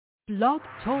Blog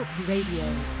Talk Radio.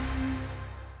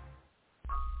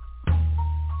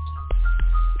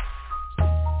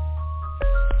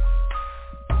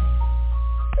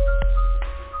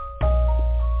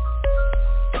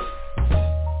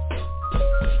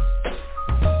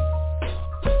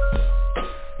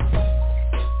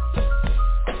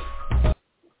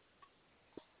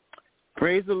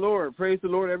 Praise the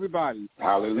Lord, everybody.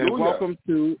 Hallelujah. And welcome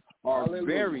to our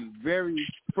very, very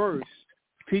first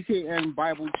PKN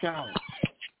Bible Challenge.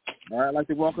 All right, I'd like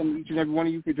to welcome each and every one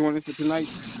of you for joining us for tonight's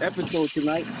episode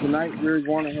tonight. Tonight, we're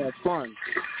going to have fun.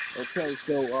 Okay,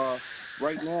 so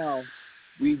right now,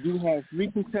 we do have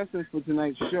 3 contestants for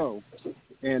tonight's show.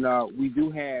 And we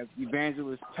do have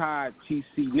Evangelist Todd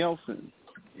T.C. Nelson,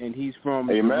 and he's from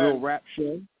the Real Rap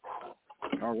Show.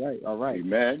 All right.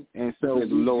 Amen. And so we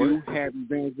do have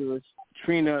Evangelist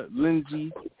Trina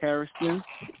Lindsay Harrison,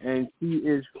 and she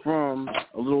is from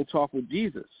A Little Talk with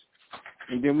Jesus.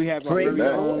 And then we have our very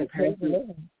own pastor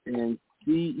and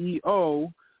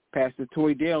CEO, Pastor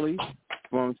Toy Daly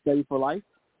from Study for Life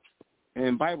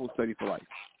and Bible Study for Life.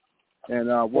 And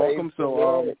welcome.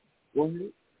 So, go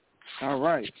ahead. All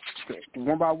right.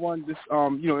 One by one, just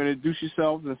introduce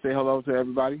yourselves and say hello to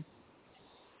everybody.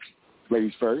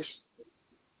 Ladies first.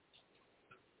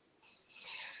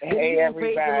 Hey,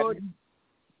 everybody.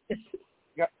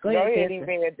 Go ahead,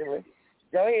 Evangelist.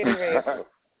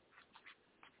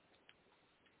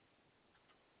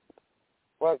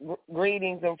 Well,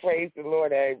 greetings and praise the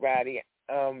Lord, everybody.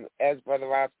 As Brother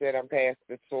Rob said, I'm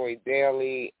Pastor Toy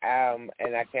Daly, and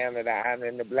I count it an honor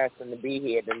and a blessing to be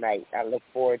here tonight. I look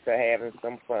forward to having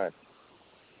some fun.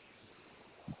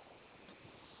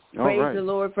 Praise the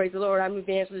Lord. I'm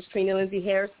Evangelist Trina Lindsay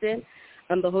Harrison.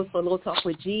 I'm the host for Little Talk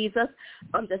with Jesus.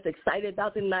 I'm just excited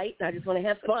about the night. I just want to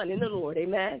have fun in the Lord.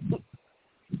 Amen.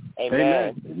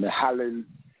 Amen.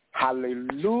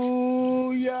 Hallelujah.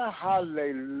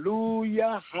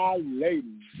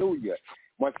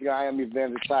 Once again, I am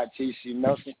Evangelist Todd T.C.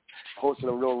 Nelson, host of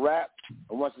the Real Rap.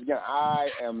 And once again, I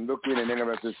am looking and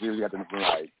interested to see if you got them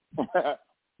right.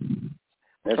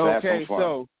 Okay,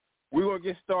 so we're going to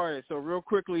get started. So real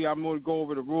quickly, I'm going to go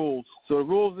over the rules. So the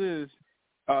rules is,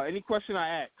 any question I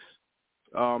ask,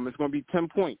 it's going to be 10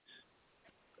 points.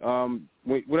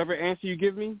 Whatever answer you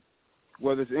give me,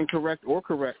 whether it's incorrect or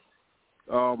correct,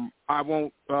 I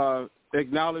won't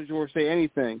acknowledge or say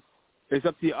anything. It's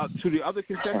up to the other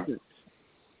contestants.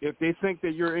 If they think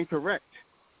that you're incorrect,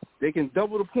 they can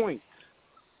double the points.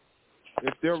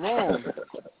 If they're wrong,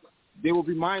 they will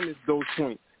be minus those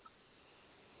points.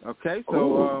 Okay,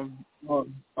 so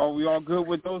are we all good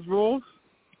with those rules?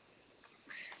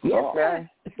 Yes, sir.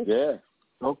 Yeah.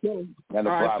 Okay. All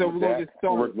right, so we're going to get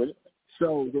started.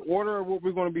 So the order of what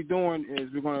we're going to be doing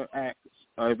is we're going to ask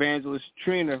Evangelist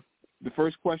Trina the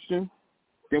first question,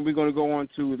 then we're going to go on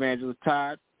to Evangelist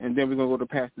Todd, and then we're going to go to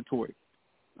Pastor Toy.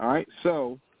 All right,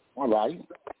 so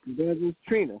Evangelist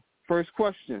Trina, first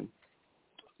question.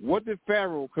 What did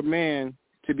Pharaoh command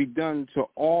to be done to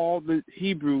all the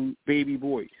Hebrew baby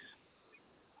boys?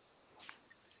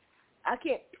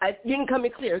 You didn't come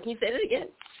in clear. Can you say that again?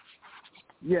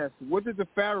 Yes. What did the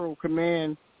Pharaoh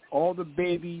command all the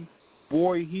baby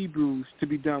boy Hebrews to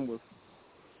be done with?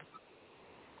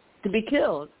 To be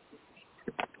killed.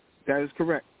 That is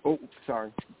correct. Oh,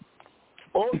 sorry.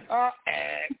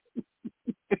 Okay.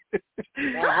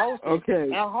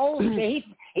 Now, host,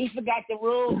 he forgot the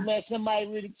rules, man. Somebody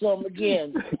really told him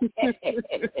again. Okay.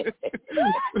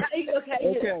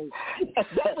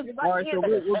 All right, so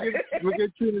we'll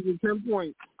get Trina to 10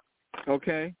 points.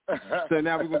 Okay. So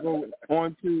now we're going to go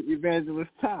on to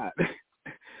Evangelist Todd.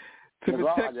 To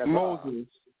protect Moses.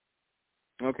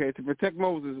 Okay, to protect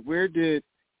Moses, where did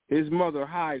his mother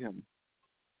hide him?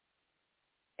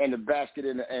 In the basket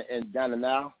and down the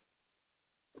Nile.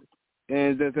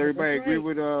 And does everybody agree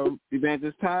with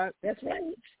Evangelist Todd? That's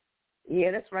right.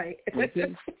 Yeah, that's right.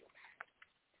 Okay.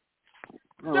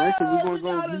 All right, so we're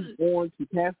going to go on to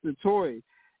Pastor Toy.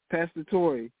 Pastor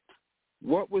Toy,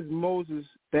 what was Moses'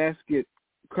 basket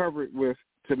covered with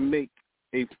to make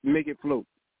it float?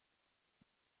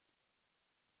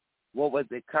 What was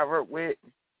it covered with?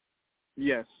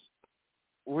 Yes.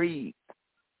 Reed.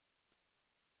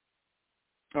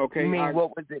 Okay. You mean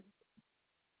what was it?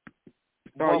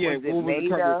 What was it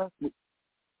made of?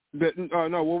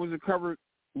 No, what was it covered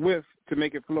with to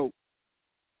make it float?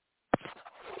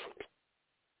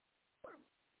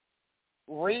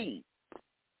 Reed.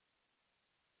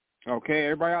 Okay,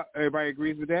 everybody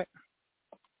agrees with that?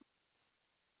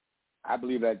 I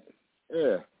believe that.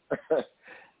 Yeah.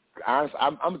 I'm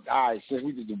all right, since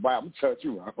we did the Bible, I'm gonna tell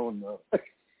you. I don't know.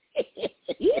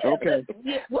 Yeah, okay.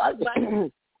 It was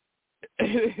like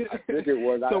I think it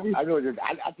was. So I know it.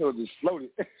 I thought it just floated.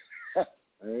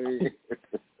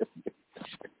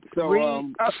 So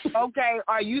okay,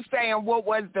 are you saying what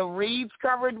was the reeds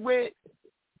covered with?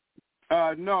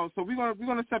 No. So we're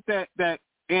gonna set that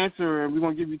answer, and we're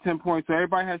gonna give you 10 points. So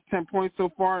everybody has 10 points so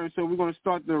far, and so we're gonna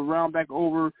start the round back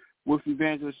over with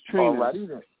Evangelist Trina. All righty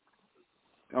then.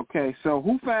 Okay. So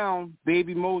who found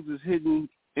baby Moses hidden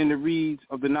in the reeds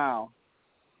of the Nile?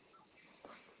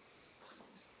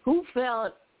 Who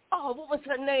found? Oh, what was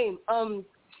her name?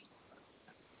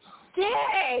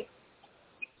 Dang,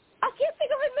 I can't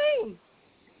think of her name.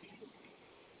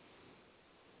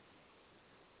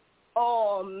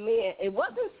 Oh man, it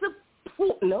wasn't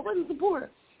support. No, it wasn't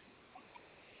support.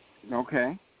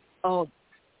 Okay. Oh,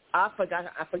 I forgot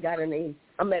her name.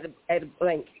 I'm at a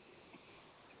blank.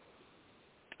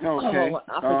 Okay. Oh,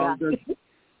 I forgot.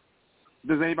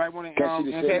 Does anybody want to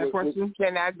answer that question?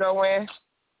 Can I go in?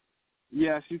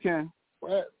 Yes, you can.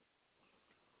 What?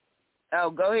 Oh,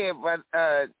 go ahead, but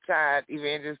Todd,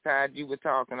 Evangelist Todd, you were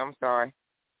talking. I'm sorry.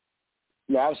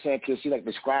 Yeah, I was saying, could she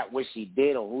describe what she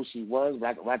did or who she was?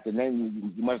 Like the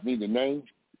name, you must need the name.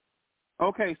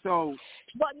 Okay, so.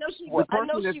 But no, I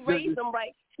know she raised them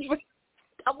right.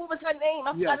 What was her name?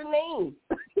 I forgot her name.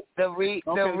 The reason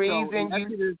you. The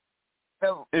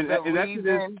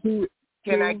reason.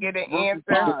 Can I get an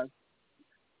answer?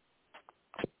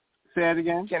 Say it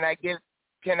again. Can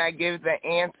I give the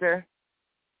answer?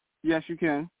 Yes, you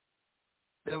can.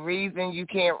 The reason you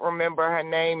can't remember her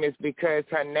name is because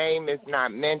her name is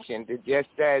not mentioned. It just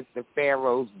says the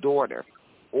Pharaoh's daughter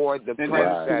or the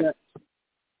princess.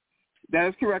 That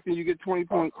is correct, and you get 20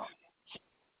 points.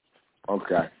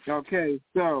 Okay. Okay,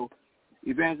 so,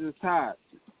 Evangelist Todd,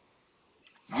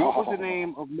 what was the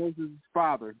name of Moses'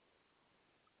 father?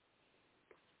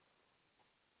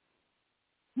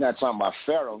 You're not talking about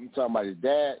Pharaoh. You're talking about his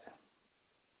dad.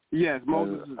 Yes,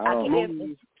 Moses.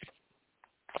 Moses.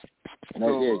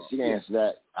 No, she can answer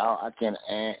that. I can't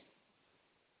answer.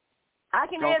 I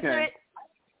can answer it.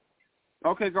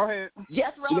 Okay, go ahead.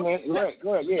 Jethro. Go ahead.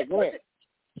 Yeah, go ahead.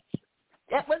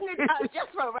 That wasn't it,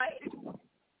 Jethro, right?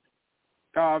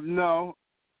 No.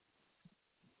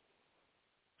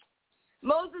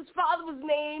 Moses' father was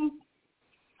named.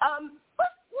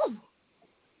 What's up?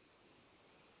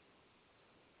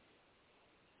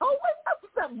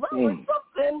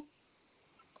 Something.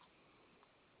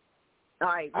 All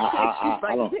right.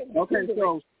 Okay,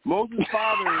 so Moses'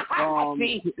 father, his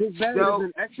name is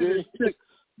in Exodus 6,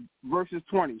 verses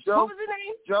 20. What was his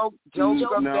name? Joe.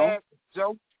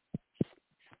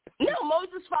 No,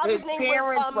 Moses' father's name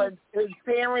was. His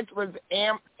parents was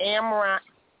Amram.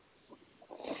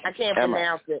 I can't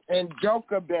pronounce it. And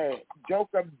Jochebed or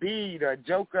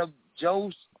Jochebed.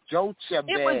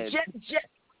 It was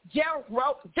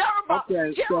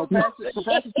Okay, so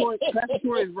Pastor Toy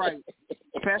is right.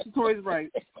 Pastor Toy is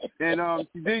right. And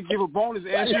she did give a bonus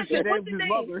answer. She named his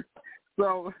mother.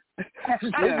 So,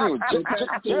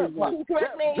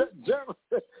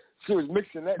 she was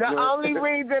mixing that. The only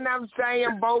reason I'm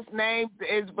saying both names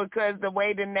is because the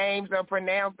way the names are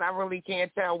pronounced, I really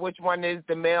can't tell which one is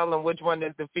the male and which one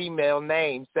is the female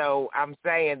name. So I'm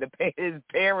saying his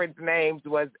parents' names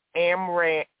was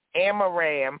Amram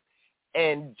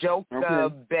and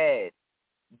Jochebed.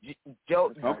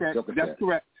 Okay, that's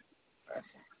correct.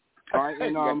 All right,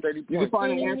 and you can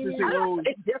find the answers to those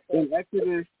in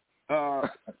Exodus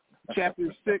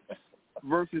chapter 6,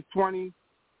 verses 20,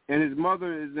 and his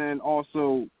mother is in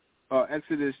also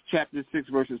Exodus chapter 6,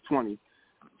 verses 20.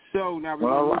 So now we're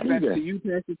going to move back to you,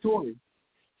 Pastor Tory.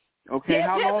 Okay,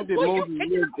 how long did Moses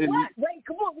live in... Wait,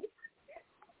 come on.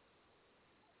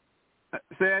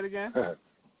 Say that again?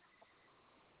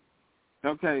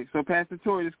 Okay, so Pastor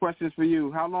Tory, this question is for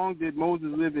you. How long did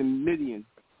Moses live in Midian?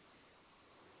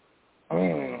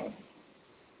 And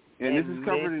this is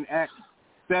covered in Acts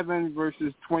 7,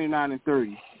 verses 29 and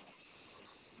 30.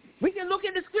 We can look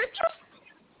at the scripture?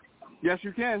 Yes,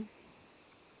 you can.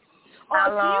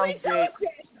 How long did...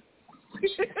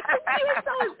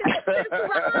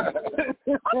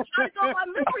 I'm trying to go by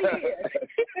memory here.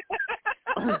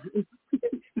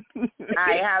 All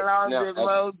right, how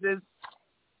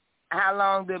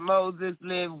long did Moses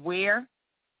live where?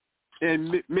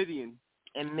 In Midian.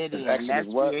 In Midian. That's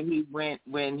where he went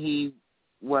when he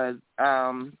was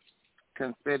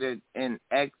considered in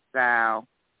exile.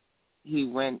 He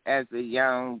went as a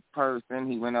young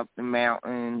person. He went up the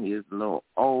mountain. He was a little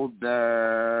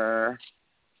older.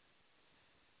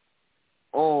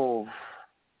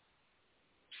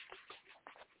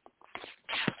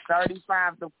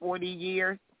 35 to 40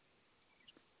 years.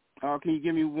 Can you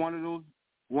give me one of those?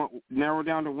 Narrow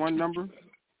down to one number?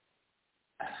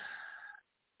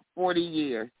 40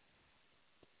 years.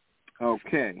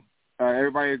 Okay.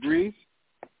 Everybody agrees?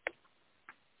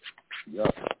 Yeah.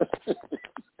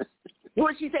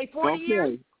 What did she say, 40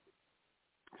 years?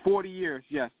 40 years,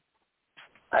 yes.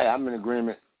 Hey, I'm in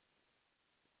agreement.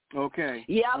 Okay.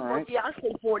 Yeah, I'll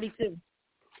say 42.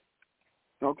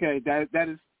 Okay, that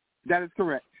is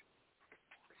correct.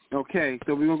 Okay,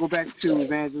 so we're going to go back to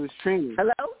Evangelist Trina.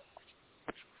 Hello?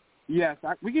 Yes,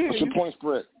 we can hear you. What's your point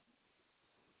spread?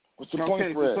 What's the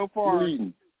point spread? So far,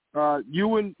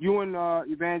 you and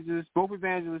Evangelist, both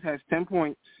Evangelists has 10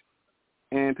 points,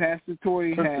 and Pastor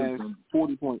Toy has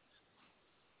 40 points.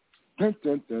 Dun,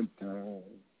 dun, dun, dun.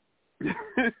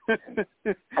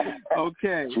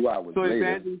 Okay, so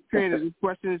Evangelist Trina, this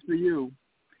question is for you.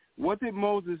 What did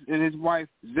Moses and his wife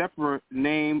Zipporah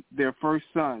name their first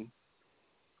son?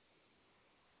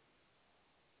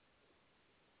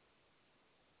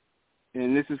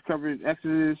 And this is covered in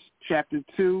Exodus chapter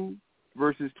 2,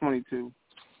 verses 22.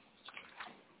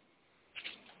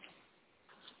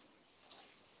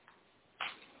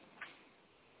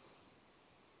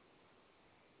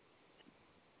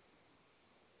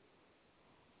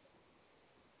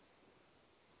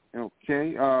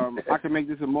 Okay, I can make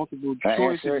this a multiple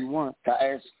choice if you want.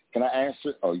 Can I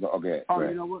answer? Oh, okay. Oh,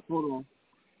 you know what? Hold on.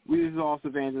 This is also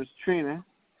Evangelist Trina.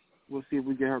 We'll see if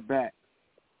we get her back.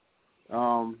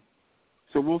 So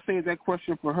we'll save that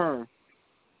question for her.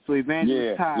 So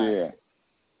Evangelist Ty. Yeah.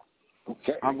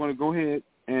 Okay. I'm going to go ahead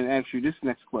and ask you this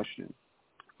next question.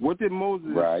 What did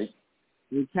Moses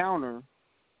encounter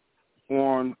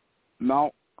on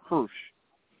Mount Horeb?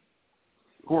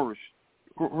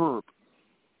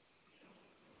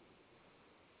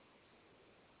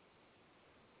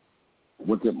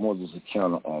 What did Moses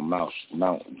encounter on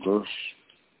Mount Gersh?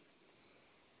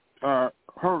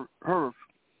 Horeb.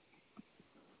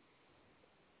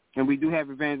 And we do have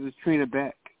Evangelist Trina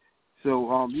back.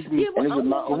 So you can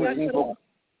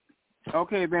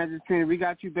Okay, Evangelist Trina, we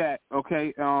got you back.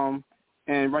 Okay.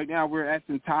 And right now we're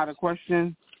asking Todd a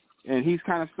question, and he's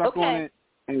kind of stuck on it,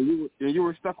 and you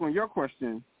were stuck on your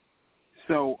question.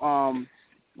 So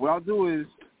what I'll do is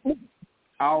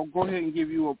I'll go ahead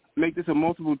and make this a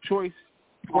multiple choice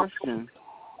question.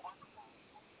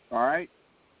 All right.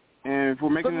 And if we're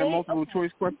making it a multiple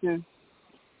choice question,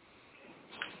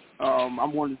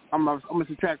 I'm going to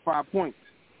subtract 5 points.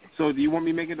 So do you want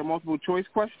me to make it a multiple choice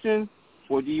question,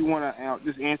 or do you want to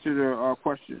just answer the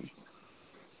question?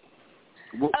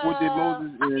 What did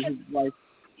Moses and his wife?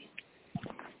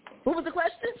 What was the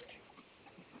question?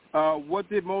 What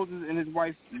did Moses and his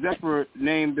wife Zipporah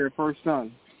name their first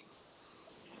son?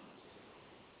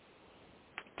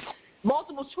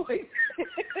 Multiple choice.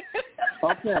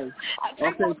 Okay.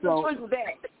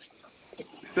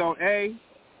 So A,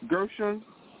 Gershon,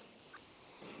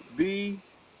 B,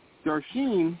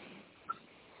 Gershom,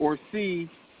 or C,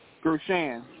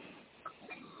 Gershon?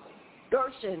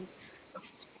 Gershon.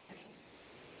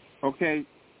 Okay.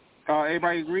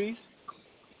 Everybody agrees?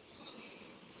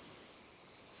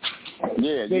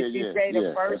 Yeah. Did you say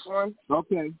the first one?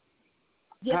 Okay.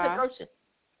 Yes, Gershon.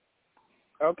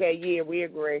 Okay, yeah, we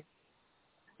agree.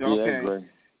 Okay. Yeah, I agree.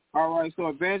 All right, so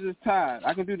Evangelist Todd,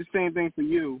 I can do the same thing for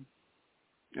you.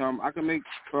 I can make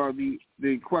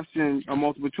the question a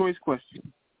multiple choice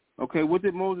question. Okay, what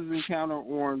did Moses encounter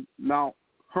on Mount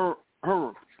Horeb?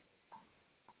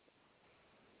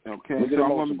 Okay, so I'm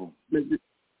going to make it.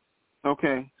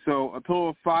 Okay, so a pillar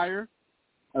of fire,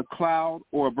 a cloud,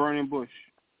 or a burning bush?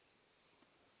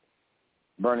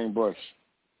 Burning bush.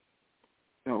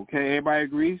 Okay, everybody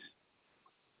agrees?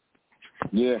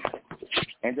 Yeah.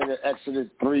 And then in Exodus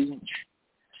 3,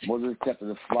 Moses kept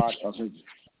the flock,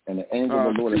 and the angel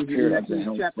of the Lord appeared unto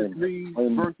him. Chapter 3,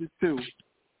 verses 2.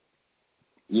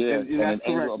 Yeah, and an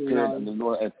angel appeared unto the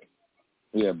Lord.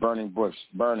 Burning bush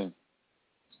burning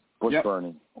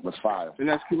with fire. And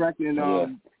that's correct.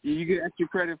 And you get extra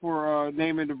credit for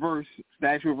naming the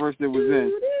actual verse that was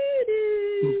in.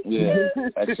 Yeah,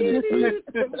 Exodus 3.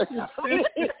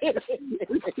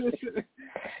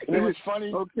 And it was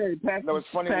funny. Okay,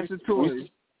 Pastor Toy.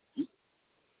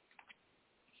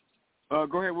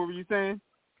 Go ahead. What were you saying?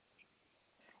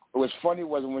 It was funny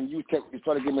when you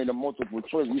started giving me the multiple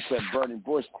choice. You said burning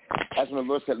bush. That's when the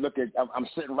Lord said, "Look, I'm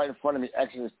sitting right in front of me,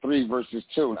 Exodus 3 verses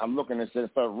 2, and I'm looking and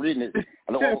started reading it.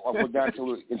 And I'll go down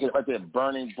to it and say right there,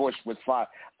 burning bush with fire.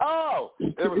 Oh,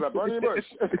 it was a burning bush.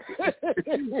 That's what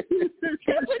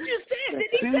you said.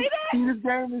 Did he say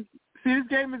that? This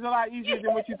game is a lot easier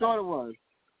than what you thought it was.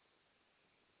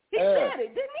 He said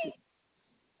it, didn't he?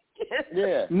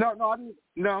 Yeah. No, I didn't.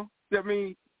 No, I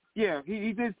mean, yeah,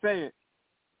 he did say it.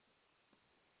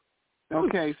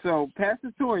 Okay, so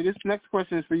Pastor Toy, this next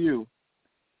question is for you.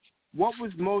 what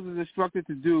was Moses instructed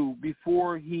to do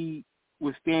before he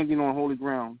was standing on holy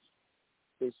grounds?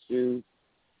 His shoes.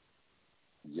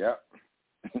 Yep.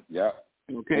 Yep.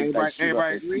 Okay,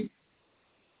 everybody agree?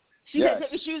 She said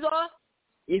take his shoes off?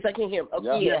 Yes, I can hear him.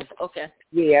 Okay, yep. yes, okay.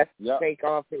 Yes, yep. Take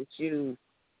off his shoes.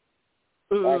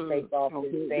 Or take off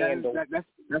his sandals.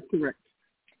 That's correct.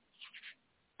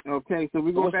 Okay, so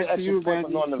we're going back to you,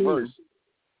 Evangelist. On the verse?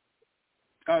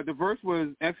 The verse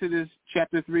was Exodus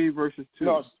chapter 3, verses 2.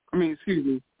 No. Excuse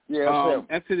me. Yeah,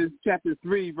 Exodus chapter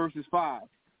 3, verses 5.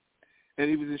 And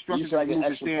he was instructed to remove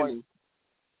his sandals.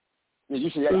 Yeah, you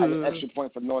said I get an extra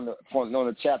point for knowing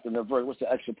the chapter and the verse. What's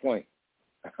the extra point?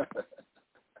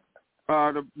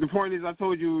 The point is, I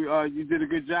told you you did a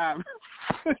good job.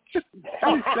 that's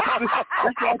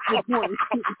the extra point.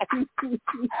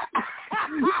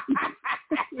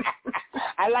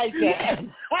 I like that.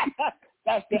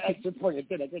 That's the extra point. You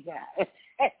did a good job.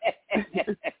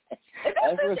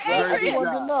 That's Mr. Adrian.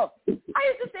 I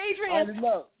used to say Adrian. I didn't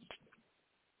know.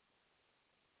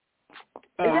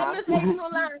 Is that Miss Adrian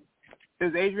on the line?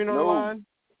 Is Adrian on the line?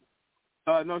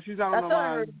 No, she's not on the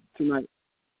line tonight.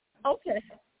 Okay.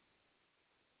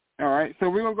 All right, so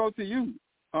we're going to go to you.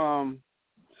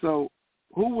 So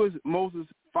who was Moses'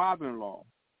 father-in-law?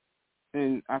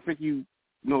 And I think you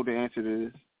know the answer to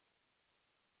this.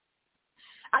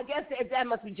 I guess that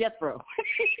must be Jethro.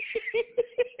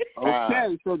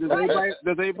 Okay, so does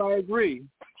everybody agree?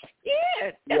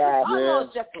 Yeah. Yeah.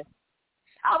 Jethro.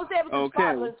 I was able to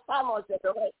father-in-law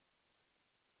Jethro, right?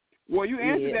 Well, you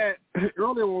answered that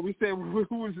earlier when we said who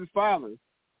was his father.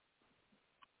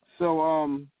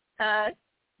 So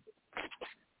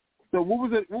so what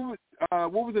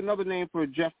was another name for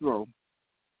Jethro?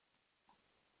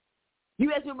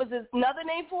 You asked me was there another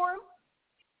name for him?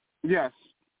 Yes.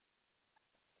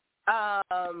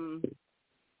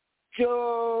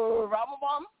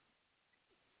 Jeroboam?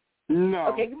 No.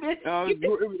 Okay, it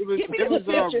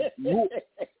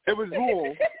was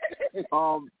Rule.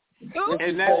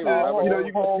 And that's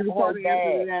you can probably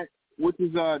answer that, which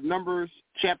is Numbers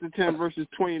chapter 10 verses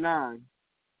 29.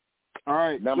 All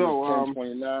right. Numbers 10,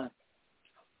 29.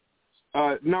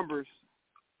 Numbers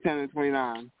 10 and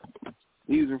 29.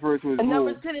 He's referred to as Rule.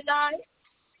 Numbers 10 and 9?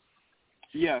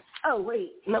 Yes. Oh,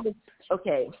 wait. Numbers,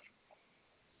 okay.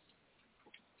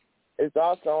 It's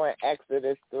also in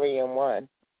Exodus 3 and 1.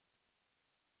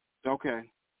 Okay.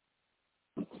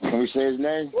 Can we say his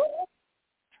name?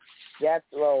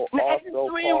 Jethro, also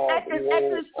called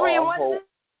Exodus 3 and 1?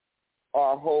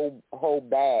 Or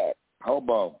Hobad.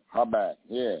 Hobad,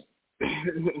 yeah.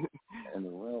 And the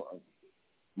real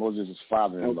Moses'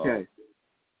 father-in-law. Okay.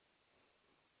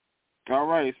 All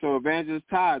right, so Evangelist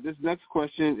Todd, this next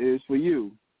question is for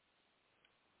you.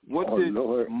 What did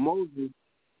Moses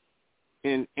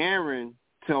and Aaron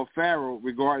tell Pharaoh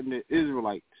regarding the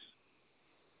Israelites?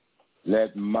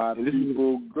 Let my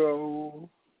people go.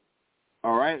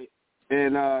 All right.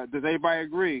 And does everybody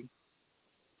agree?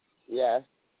 Yes.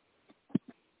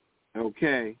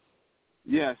 Okay.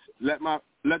 Yes, let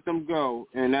them go,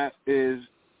 and that is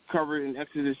covered in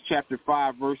Exodus chapter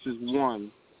 5, verses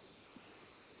 1.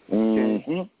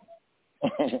 Okay.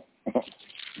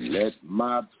 Let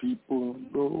my people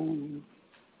go.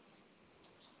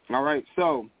 All right,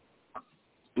 so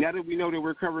now that we know that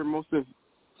we're covering most of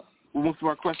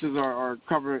our questions are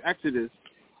covering Exodus,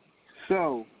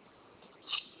 so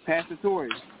Pastor Tory,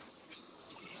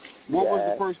 what was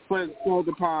the first plague called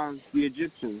upon the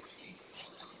Egyptians?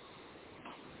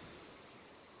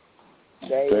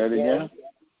 Say it again.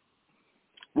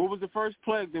 What was the first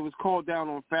plague that was called down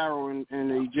on Pharaoh and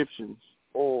the Egyptians?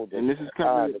 And this is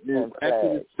covered in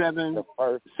Exodus 7,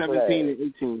 17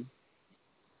 and 18.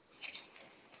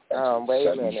 Wait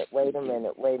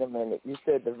a minute. You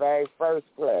said the very first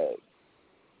plague.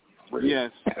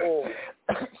 Yes.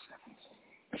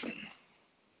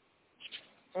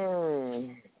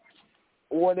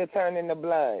 Water turning to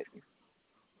blood.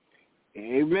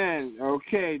 Amen.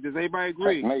 Okay. Does everybody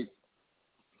agree?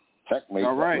 Checkmate.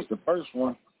 All right. That was the first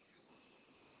one.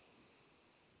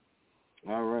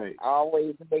 All right.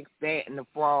 Always mix that and the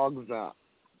frogs up.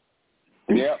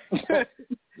 Yep.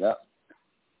 Yep.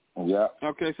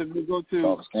 Okay, so we'll go to...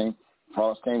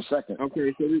 Frogs came second.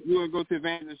 Okay, so we're going to go to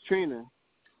Evangelist Trina.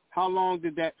 How long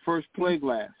did that first plague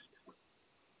last?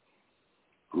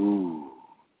 Ooh.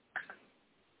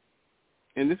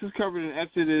 And this is covered in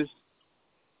Exodus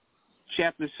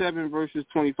chapter 7, verses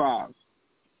 25.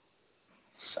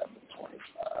 7:25.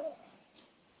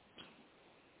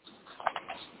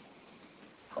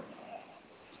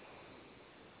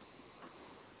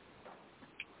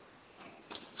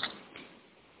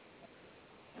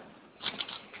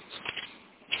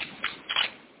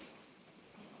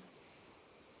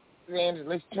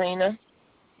 Evangelist Trina.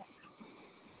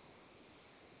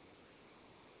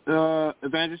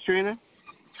 Evangelist Trina?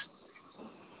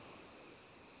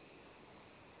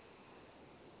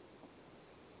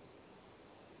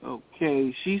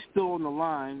 Okay, she's still on the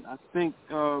line. I think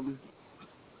we're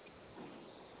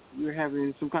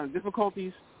having some kind of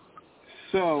difficulties.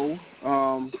 So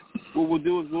what we'll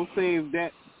do is we'll save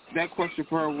that question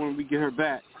for her when we get her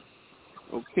back.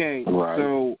 Okay, right.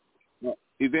 So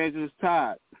Evangelist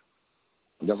Todd,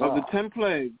 of the 10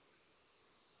 plagues,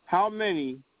 how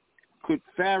many could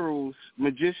Pharaoh's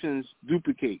magicians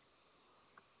duplicate?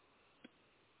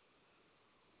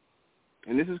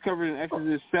 And this is covered in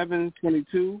Exodus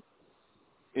 7:22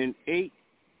 and 8,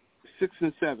 6,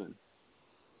 and 7.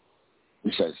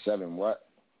 You said 7 what?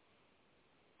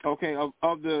 Okay,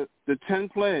 of the 10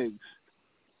 plagues,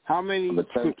 how many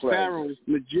could Pharaoh's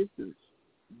magicians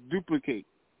duplicate?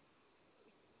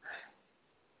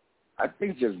 I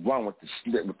think just one with the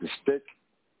stick.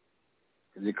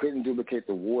 Because they couldn't duplicate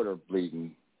the water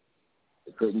bleeding.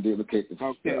 They couldn't duplicate the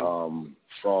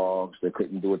frogs. They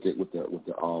couldn't do it with the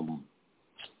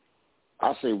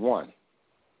I'll say 1.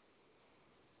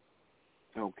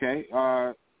 Okay.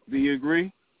 Do you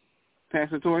agree,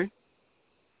 Pastor Toy?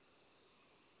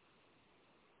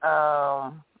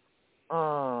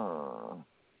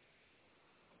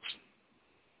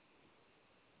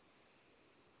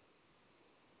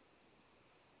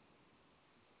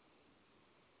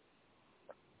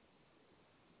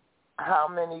 How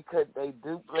many could they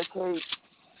duplicate?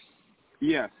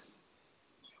 Yes.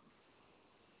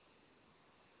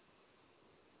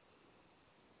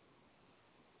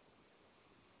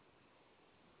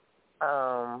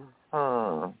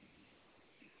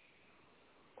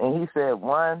 And he said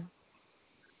 1?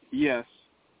 Yes.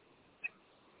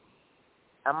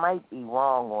 I might be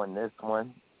wrong on this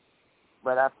one,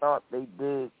 but I thought they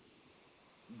did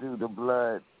do the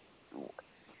blood.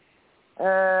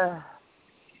 I'm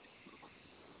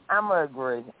going to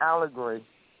agree. I'll agree.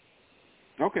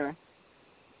 Okay.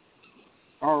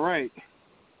 All right.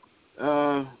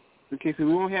 Okay, so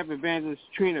we won't have Evangelist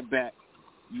Trina back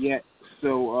yet,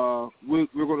 so we're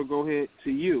going to go ahead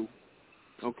to you.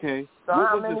 Okay. So what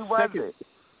how was many the was second?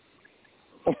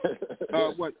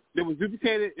 What? It was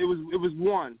duplicated? It was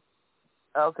 1.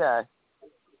 Okay.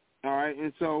 All right,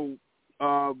 and so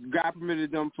God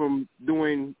permitted them from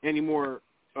doing any more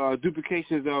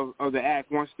duplications of the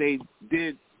act once they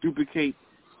did duplicate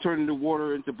turning the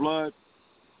water into blood.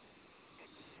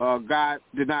 God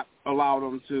did not allow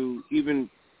them to, even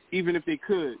if they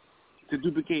could, to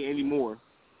duplicate any more.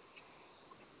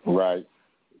 Right.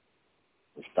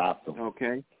 It stopped them.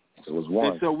 Okay. So it was 1.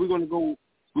 And so we're gonna go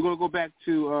back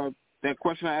to that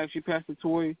question I asked you, Pastor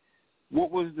Toy.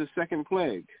 What was the second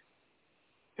plague?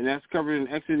 And that's covered in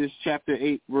Exodus chapter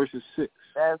 8, verses 6.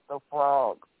 That's the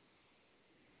frog.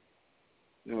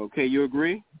 Okay, you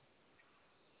agree?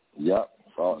 Yep.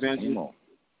 Come on.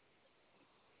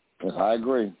 Yes, I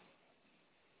agree.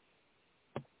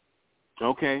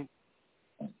 Okay.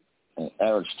 And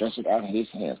Eric stretched out his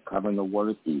hands, covering the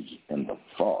water of Egypt, and the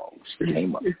frogs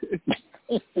came up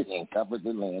and covered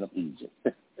the land of Egypt.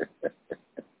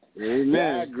 Amen.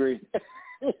 Yeah, I agree.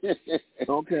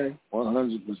 Okay.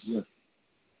 100%.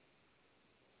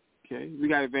 Okay, we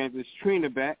got Evangelist Trina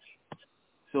back,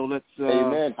 so let's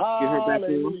Amen. Get her back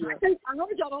in. I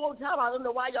heard y'all the whole time. I don't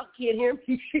know why y'all can't hear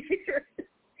me.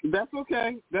 That's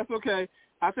okay.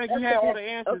 I think you had all the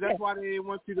answers. Okay. That's why they didn't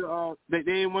want you to. They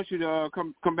didn't want you to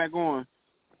come back on.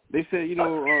 They said,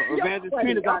 Evangelist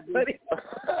Trina got this.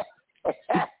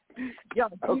 Y'all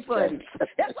too funny.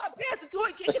 That's why Pastor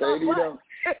Toy kicking off butt.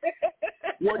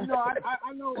 Well,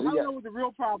 I know what the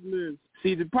real problem is.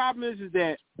 See, the problem is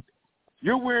that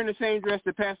you're wearing the same dress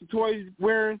that Pastor Toy's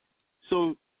wearing,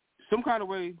 so some kind of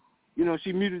way,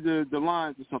 she muted the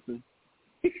lines or something.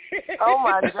 Oh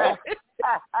my God.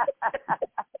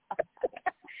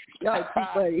 Y'all too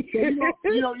funny.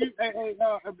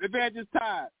 Evangelist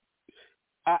Todd,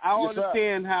 I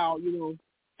understand how,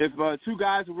 if two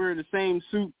guys are wearing the same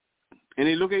suit and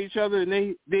they look at each other and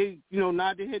they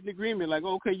nod their head in agreement, like,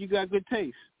 okay, you got good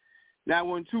taste. Now,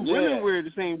 when two women wear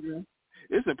the same dress,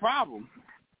 it's a problem.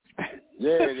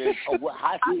 Yeah, it is. Oh,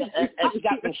 and she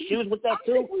got some shoes with that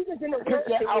too? Pick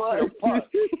that outfit apart.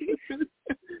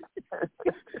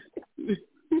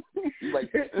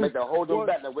 Like the hold them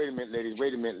back. Now, wait a minute, ladies.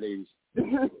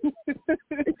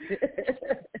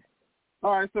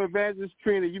 All right, so Evangelist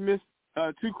Trina, you missed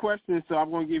 2 questions, so I'm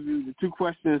going to give you the 2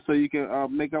 questions so you can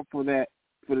make up for the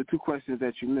 2 questions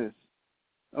that you missed.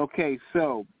 Okay,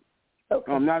 so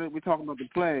now that we're talking about the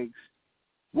plagues,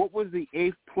 what was the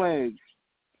 8th plague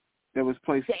that was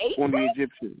placed on the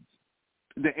Egyptians?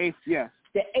 The 8th, yes.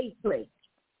 The 8th plague.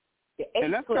 The 8th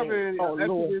and that's plague. covered in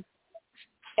Lord.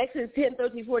 Exodus 10,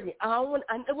 13, 14. It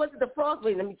wasn't the frost.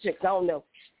 Wait, let me check. I don't know.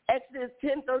 Exodus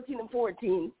 10, 13, and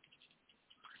 14.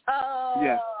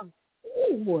 Yeah.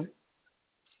 Ooh.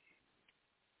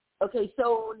 Okay,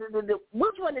 so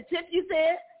which one? The 10th you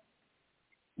said?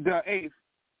 The 8th.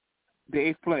 The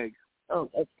 8th plague. Oh,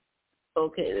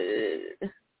 okay.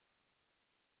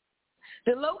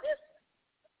 The locust?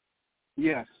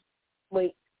 Yes.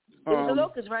 Wait, it was the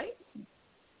locust, right?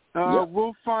 Yep.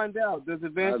 We'll find out. Does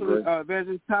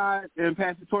Evangelist Todd and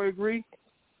Pastor Toy agree?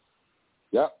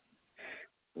 Yep.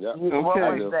 Yep. Okay. What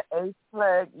was the 8th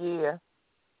plague? Yeah.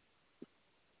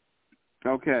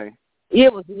 Okay. Yeah,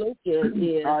 it was the locust,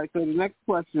 yeah. All right, so the next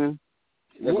question.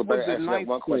 What was the 9th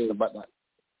one question plague? about that.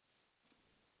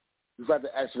 You got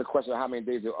to answer the question of how many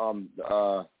days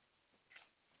the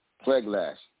plague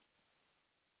lasts.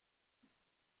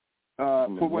 For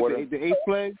what, the 8th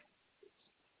plague?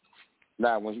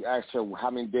 Now, when you asked her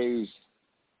how many days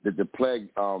did the plague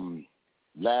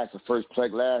last, the first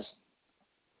plague last,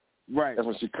 right? That's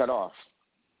when she cut off.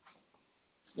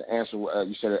 The answer,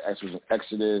 you said the answer was in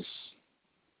Exodus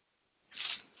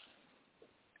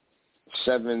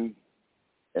 7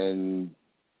 and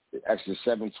Exodus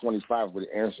 7:25, where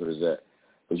the answer is at.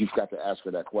 But you've got to ask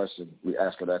her that question. We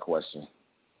asked her that question.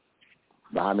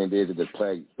 But how many days did the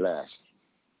plague last?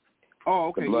 Oh,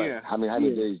 okay, yeah. How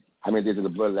many days? How many days did the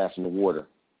blood last in the water?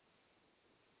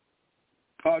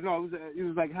 Oh no, it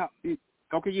was like how?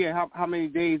 Okay, yeah. How many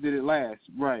days did it last?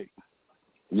 Right.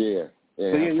 Yeah.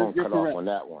 Yeah. So phone cut off on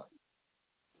that one.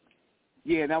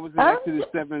 Yeah, that was in Exodus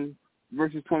 7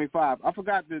 verses 25. I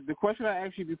forgot the question I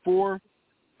asked you before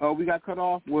we got cut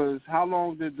off was how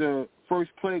long did the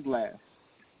first plague last?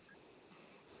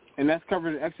 And that's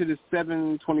covered in Exodus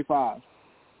 7:25.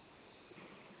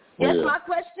 That's my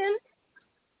question?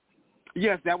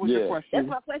 Yes, that was the question. That's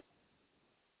my question.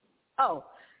 Oh,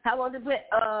 how long did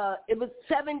it was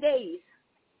 7 days.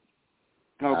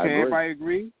 Okay, everybody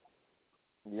agree?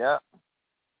 Yeah.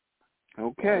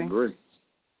 Okay. I agree.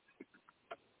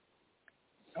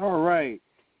 All right.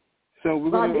 So we're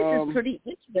going to... this is pretty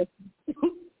interesting.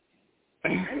 I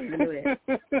didn't even know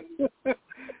that.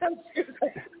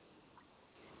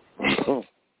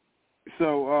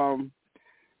 So,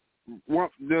 one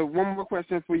more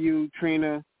question for you,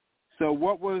 Trina. So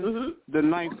what was the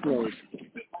 9th plague?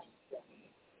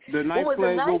 The 9th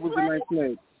plague, what was the 9th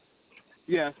plague?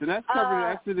 Yes, and that's covered in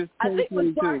Exodus 10:22. I think it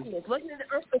was darkness. Wasn't it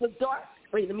the earth that was dark?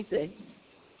 Wait, let me see.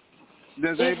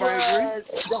 Does everybody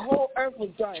agree? The whole earth was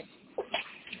dark.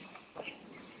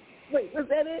 Wait, was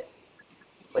that it?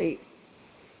 Wait.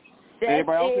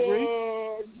 Anybody else agree?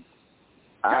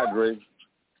 I agree.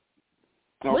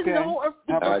 Okay. Wasn't the whole earth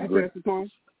I agree.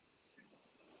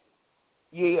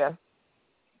 Yeah.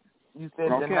 You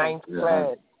said the 9th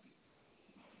plague.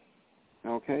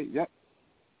 Okay, yep.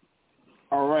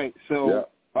 All right, so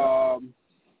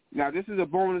now this is a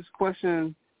bonus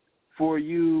question for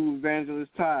you,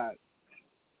 Evangelist Todd.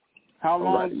 How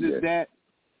long did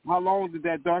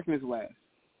that darkness last?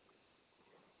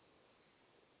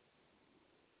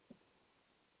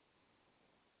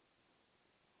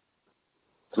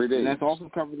 Three days. And that's also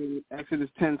covered in Exodus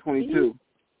 10:22.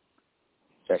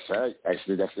 That's right.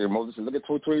 Actually, that's the Moses. Look at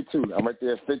 22. I'm right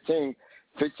there. 15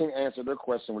 answered their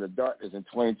question with the darkness, and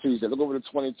 22. He said, look over to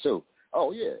 22.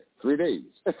 Oh, yeah, 3 days.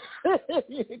 Okay,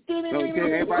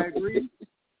 everybody agree?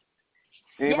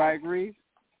 Everybody agrees?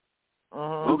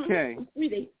 Okay. 3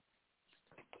 days.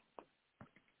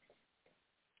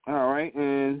 All right,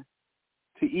 and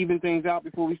to even things out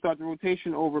before we start the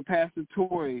rotation over Pastor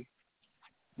Toy,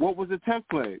 what was the 10th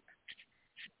plague?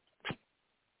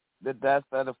 The death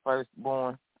of the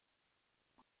firstborn.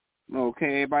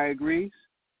 Okay, everybody agrees?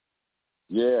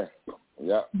 Yeah.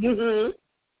 Yeah.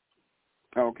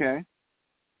 Okay.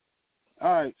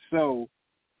 All right, so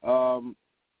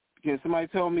can somebody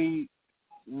tell me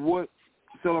what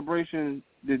celebration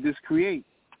did this create?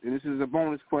 And this is a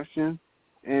bonus question,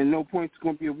 and no points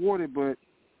going to be awarded, but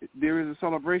there is a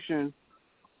celebration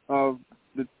of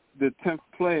the 10th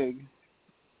plague.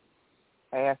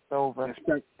 Passover.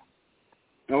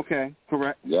 Okay,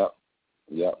 correct. Yep.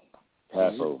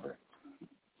 Passover.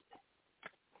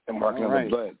 And marking on the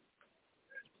blood.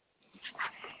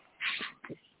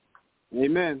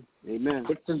 Amen.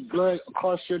 Put this blood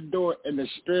across your door, and the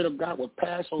Spirit of God will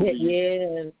pass over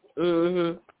you.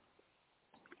 Yeah.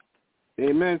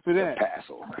 Amen for that.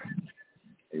 Passover.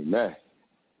 Amen.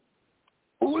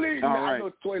 Who leads? I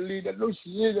know Toy lead. I know she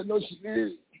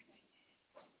is.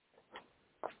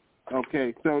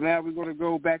 Okay, so now we're going to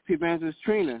go back to Evangelist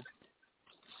Trina.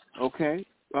 Okay.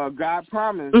 God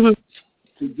promised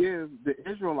to give the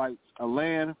Israelites a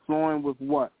land flowing with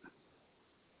what?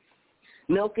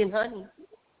 Milk and honey.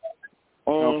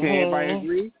 Okay, everybody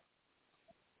agree?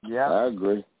 Yeah, I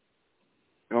agree.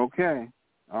 Okay.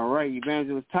 All right,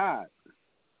 Evangelist Todd.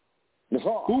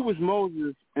 Who was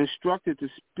Moses instructed to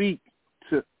speak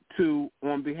to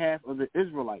on behalf of the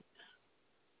Israelites?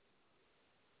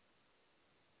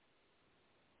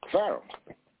 Pharaoh.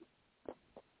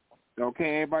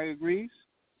 Okay, everybody agrees?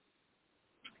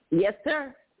 Yes,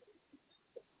 sir.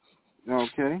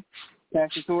 Okay.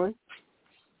 Pastor Toy?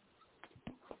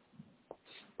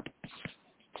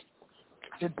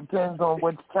 It depends on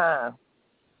which time.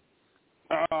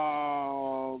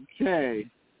 Okay.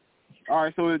 All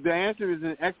right, so the answer is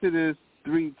in Exodus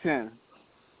 3:10.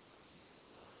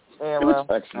 Yeah, well,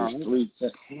 Exodus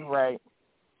 3:10. You're right.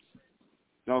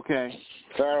 Okay.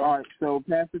 Pharaoh. All right, so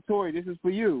Pastor Toy, this is for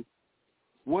you.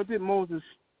 What did Moses'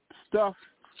 what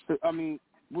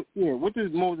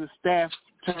did Moses' staff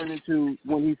turn into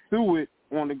when he threw it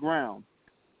on the ground?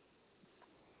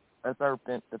 A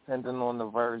serpent, depending on the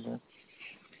version.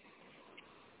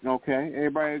 Okay,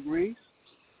 everybody agrees?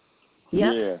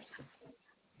 Yep. Yeah.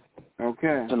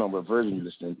 Okay. I don't know what version you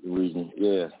listen to. Reason.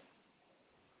 Yeah.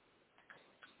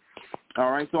 All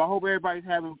right, so I hope everybody's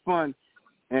having fun.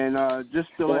 And just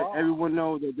to let everyone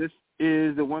know that this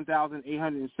is the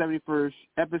 1,871st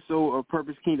episode of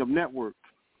Purpose Kingdom Network.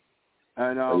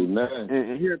 And, Amen.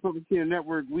 And here at Purpose Kingdom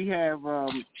Network, we have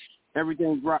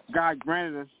everything God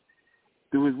granted us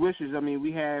through his wishes. I mean,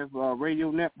 we have radio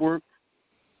network.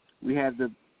 We have the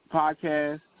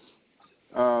podcast.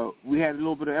 We had a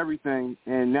little bit of everything,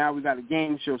 and now we got a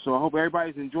game show. So I hope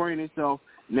everybody's enjoying themselves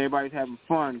and everybody's having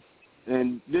fun.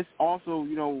 And this also,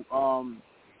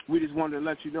 we just wanted to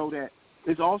let you know that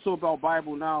it's also about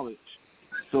Bible knowledge.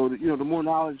 So that, the more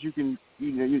knowledge you can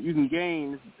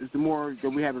gain, is the more that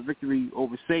we have a victory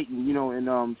over Satan.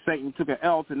 And Satan took an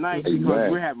L tonight because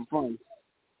we're having fun.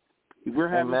 We're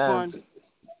having fun,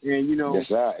 and yes,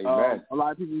 sir. Amen. A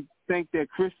lot of people think that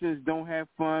Christians don't have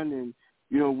fun, and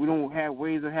we don't have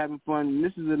ways of having fun. And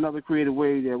this is another creative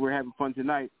way that we're having fun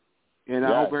tonight. And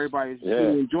I hope everybody's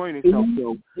really enjoying themselves.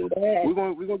 So we're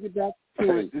gonna get back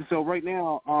to it. And so right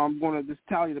now, I'm gonna just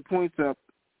tally the points up.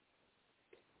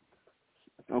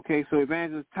 Okay, so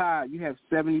Evangelist Todd, you have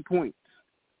 70 points.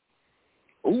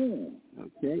 Ooh.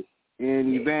 Okay,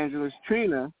 and Evangelist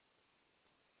Trina,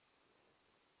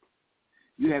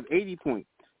 you have 80 points.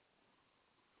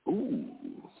 Ooh.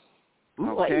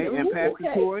 Okay, and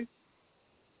Pastor Toy,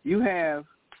 you have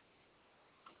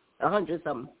 100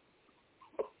 something.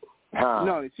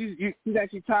 No, she's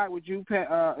actually tied with you,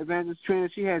 Evangelist Trina.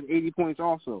 She has 80 points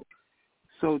also.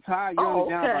 So, Todd, you're only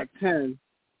down by 10.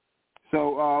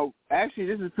 So, actually,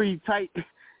 this is pretty tight.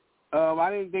 I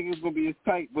didn't think it was going to be as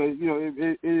tight, but,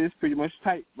 it is pretty much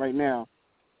tight right now.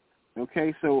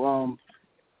 Okay, so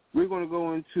we're going to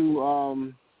go into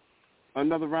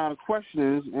another round of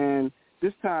questions, and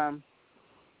this time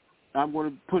I'm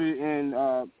going to put it in,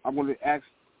 I'm going to ask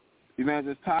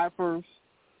Evangelist Todd first.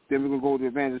 Then we're going to go to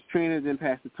Evangelist Trina, then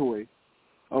Pastor Toy.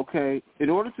 Okay. In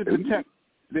order to protect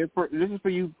this is for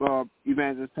you,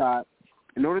 Evangelist Todd.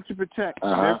 In order to protect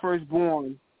their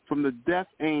firstborn from the death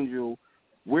angel,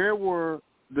 where were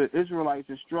the Israelites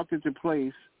instructed to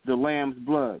place the lamb's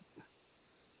blood?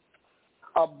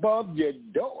 Above your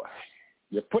door.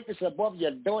 You put this above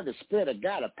your door, the Spirit of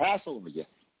God will pass over you.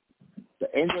 The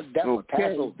angel of death will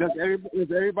pass over. Does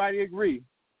everybody agree?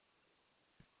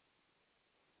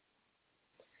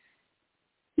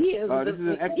 Yeah, this is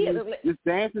in Exodus.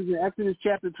 The answer is in Exodus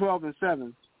chapter 12 and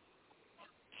 7.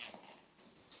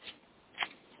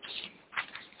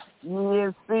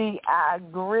 You see, I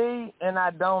agree and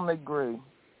I don't agree.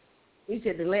 You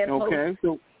said the last post. Okay,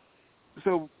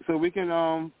 so we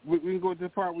can we can go to the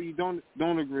part where you don't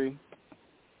agree.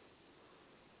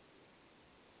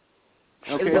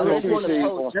 Okay,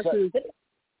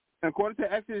 according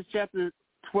to Exodus chapter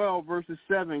 12 verses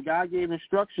 7, God gave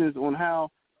instructions on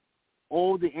how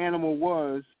old the animal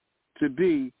was to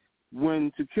be,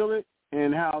 when to kill it,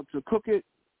 and how to cook it,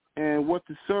 and what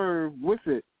to serve with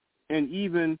it, and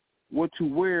even what to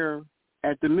wear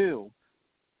at the meal.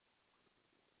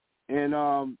 And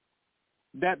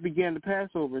that began the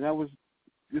Passover. That was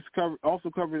also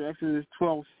covered in Exodus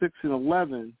 12, 6, and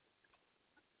 11.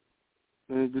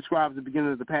 And it describes the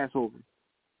beginning of the Passover.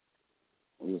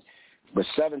 But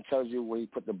 7 tells you where he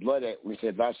put the blood at. We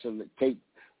said, thou shalt take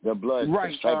the blood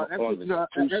right. on the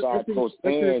two side posts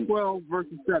and 12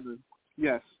 verses 7.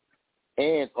 Yes.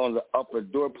 And on the upper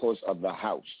doorpost of the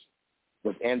house.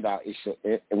 Within thou shalt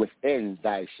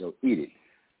eat it.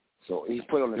 So he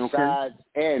put on the side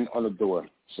and on the door.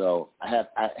 So I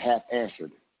have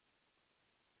answered.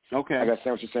 Okay. I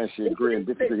understand what you're saying. She agreed and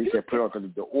disagree. He said put it on because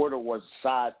the order was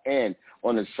side end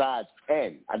on the side's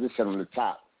end. I just said on the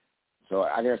top. So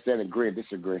I understand agree and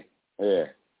disagree. Yeah.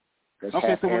 That's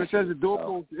okay, so when it says the so.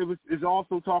 doorpost, it's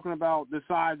also talking about the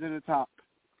sides and the top.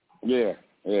 Yeah,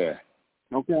 yeah.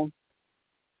 Okay.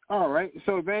 All right.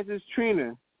 So Evangelist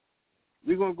Trina,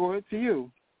 we're going to go ahead to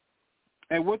you.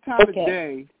 At what time of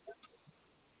day?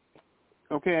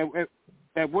 Okay.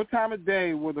 At what time of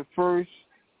day were the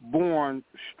firstborn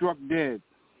struck dead?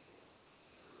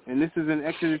 And this is in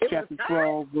Exodus chapter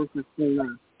 12, verses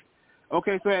 29.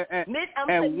 Okay, so at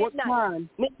what time?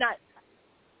 Midnight.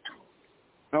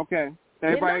 Okay.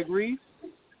 Everybody agrees?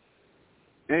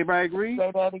 Everybody agrees?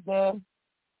 Say that again.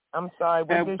 I'm sorry.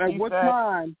 At what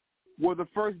time were the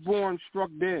firstborn struck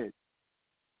dead?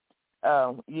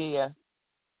 Oh, yeah.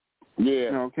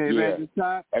 Yeah. Okay,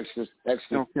 yeah. Exodus.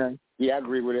 Okay. Yeah, I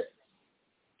agree with it.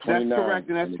 That's correct,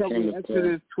 and that's covered in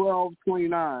Exodus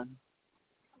 12:29.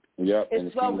 Yep.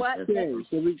 It's 12 what? Okay,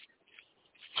 so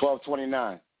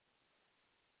 12:29.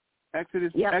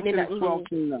 Exodus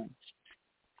 12:29.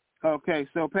 Okay,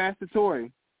 so Pastor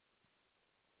Torrey.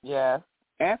 Yeah.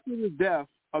 After the death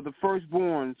of the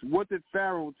firstborns, what did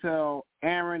Pharaoh tell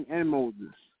Aaron and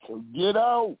Moses? So get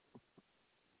out.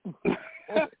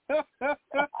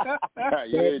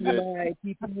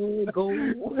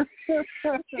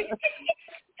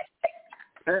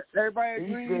 Everybody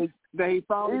agrees that he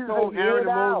finally told Aaron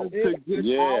and Moses to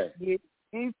get out.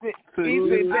 He said,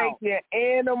 take your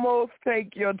animals,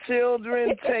 take your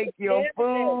children, take your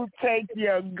food, take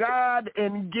your God,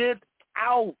 and get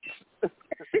out.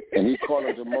 And he called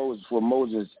us to Moses for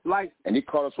Moses. And he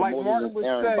called us for Moses and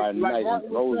Aaron by night.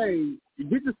 Martin would say,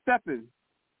 get to stepping.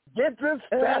 Get to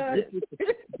stepping.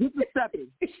 Get to stepping.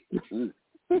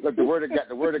 Look, the word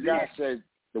of God says,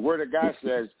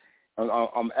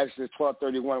 Exodus 12:31,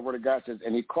 the word of God says,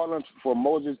 and he called them for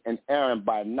Moses and Aaron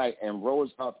by night and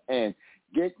rose up and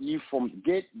get ye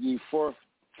forth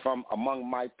from among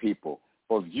my people,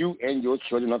 of you and your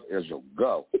children of Israel.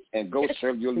 Go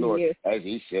serve your Lord as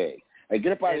he said. Hey,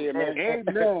 get up out of here, man.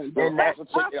 And also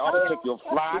took your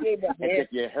flock and take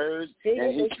your herds,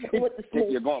 and he take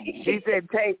your garments. He said,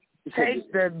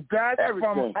 take the dust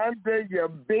from under your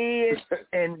bed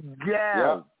and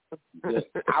go. Get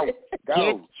out. Go.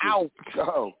 Get out.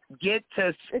 Go. Get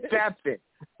to stepping.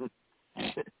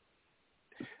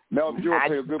 Mel, you will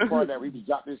play a good part of that. We just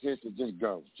drop this here, so just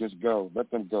go. Just go.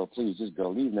 Let them go. Please, just go.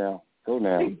 Leave now. Go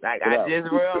now. I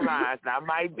just realized I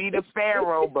might be the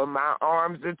Pharaoh, but my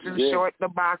arms are too short to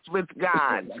box with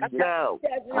God. Go.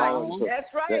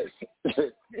 That's right. That's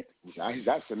right.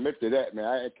 I submit to that,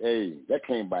 man. That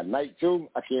came by night, too.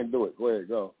 I can't do it. Go ahead,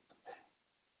 go.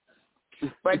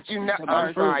 But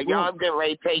I'm sorry. Y'all getting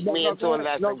ready to take me into a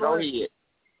lesson. Go ahead.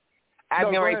 I'm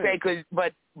getting ready to say,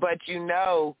 but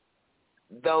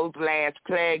those last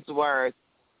plagues were,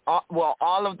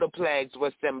 all of the plagues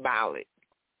were symbolic.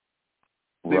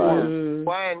 Right.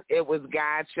 One, it was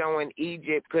God showing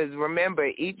Egypt, because remember,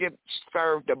 Egypt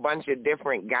served a bunch of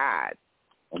different gods.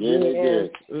 Yeah, they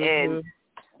did. And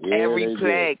every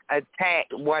plague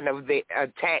attacked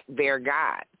their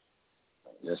god.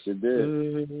 Yes, it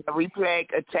did. Every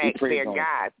plague attacked their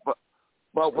god.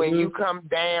 But when you come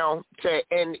down to,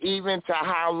 and even to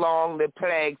how long the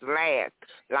plagues last,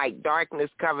 like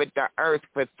darkness covered the earth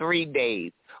for 3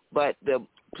 days, but the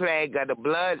plague of the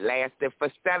blood lasted for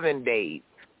 7 days.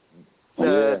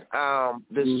 The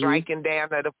striking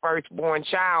down of the firstborn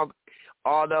child,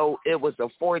 although it was a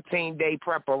 14-day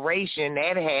preparation,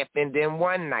 that happened in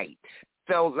one night.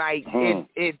 So,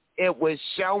 it was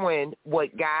showing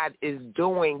what God is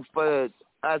doing for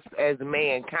us as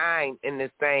mankind in the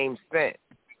same sense.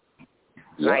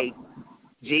 Like,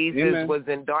 Jesus was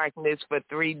in darkness for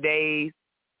 3 days.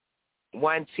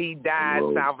 Once he died,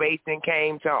 salvation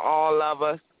came to all of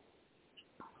us.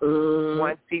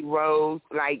 Once he rose,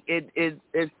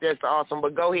 it's just awesome.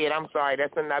 But go ahead. I'm sorry.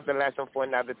 That's another lesson for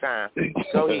another time.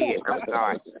 Go ahead. I'm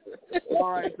sorry.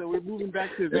 All right. So we're moving back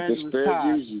to Evangelist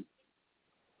Todd.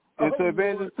 And so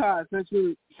Evangelist Todd, since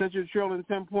you're trailing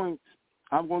 10 points,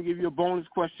 I'm going to give you a bonus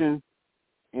question,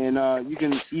 and you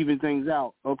can even things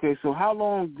out. Okay. So how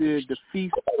long did the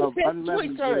Feast of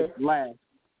Unleavened Bread last?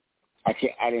 I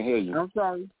didn't hear you. I'm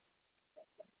sorry.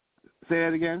 Say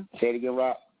that again. Say it again,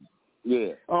 Rob.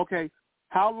 Yeah. Okay.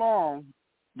 How long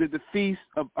did the Feast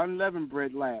of Unleavened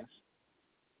Bread last?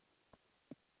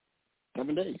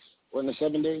 7 days. Wasn't it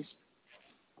 7 days?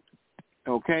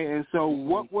 Okay. And so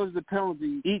what was the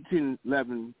penalty eating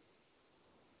leaven?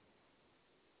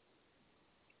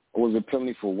 What was the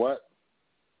penalty for what?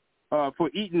 For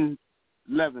eating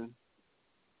leaven.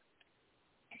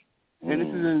 And this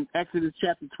is in Exodus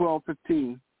chapter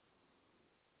 12:15.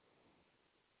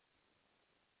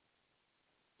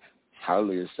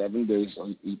 Hallelujah. 7 days. So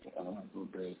you eat. I don't have to go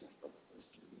bread.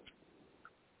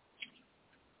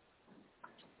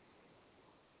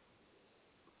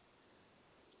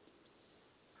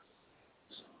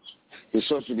 Your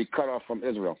soul should be cut off from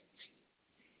Israel.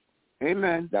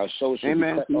 Amen. Thou soul should be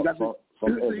cut off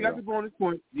from Israel. You got the bonus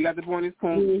point. You got the bonus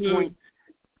point.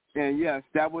 And yes,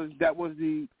 that was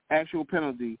the actual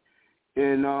penalty.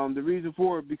 And the reason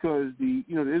for it because the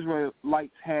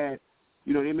Israelites had,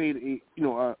 they made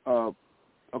a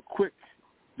quick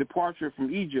departure from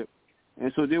Egypt,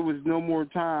 and so there was no more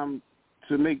time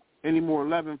to make any more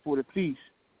leaven for the feast.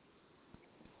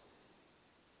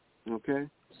 Okay.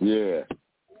 Yeah.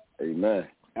 Amen.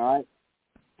 All right.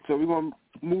 So we're going to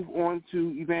move on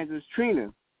to Evangelist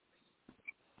Trina.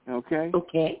 Okay.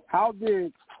 Okay. How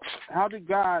did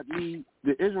God lead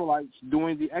the Israelites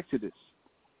during the Exodus?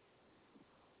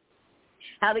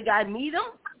 How did God meet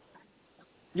them?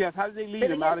 Yes. How did they lead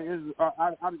them out of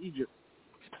Egypt?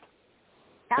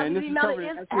 How did he lead them out of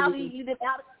Egypt?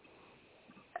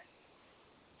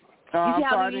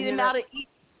 How did he lead them out of Egypt?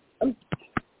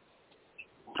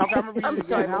 Okay, I'm going to read it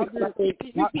again.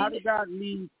 How did God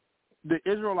lead the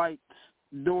Israelites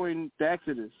during the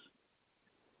Exodus?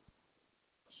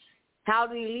 How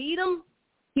did he lead them?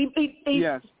 He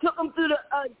yes. took them through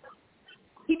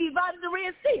he divided the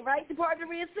Red Sea, right? The part of the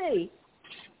Red Sea.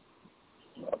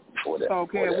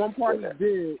 Okay, at one part he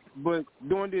did, but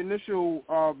during the initial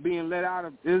being let out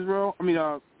of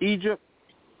Egypt,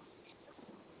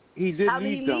 he did How lead them. How did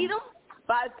he lead them?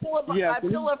 By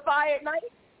pillar of fire at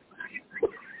night?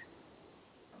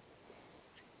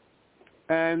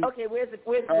 And okay, where's the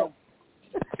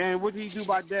and what did he do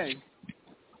by day?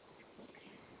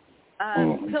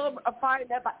 Pillar of fire,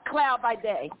 cloud by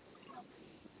day.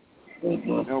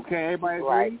 Okay, everybody agree?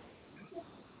 Right.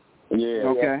 Yeah.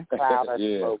 Okay. Cloud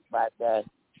and smoke by day.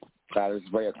 Cloud and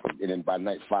smoke, and then by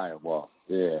night firewall.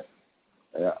 Yeah.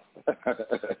 Yeah.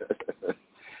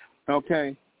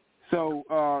 Okay.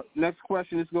 So next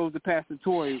question, this goes to Pastor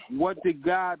Toy. What did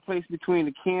God place between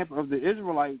the camp of the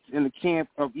Israelites and the camp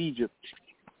of Egypt?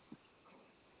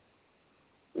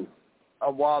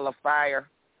 A wall of fire.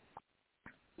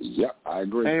 Yep, I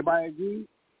agree. Everybody agree?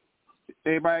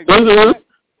 Everybody agree? Mm-hmm.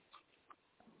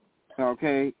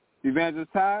 Okay.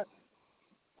 Evangelist Todd?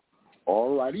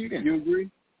 All righty then. You agree?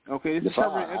 Okay, this is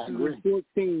covering Exodus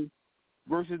 14,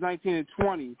 verses 19 and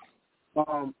 20.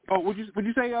 Would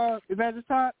you say Evangelist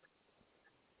Todd?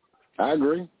 I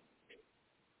agree.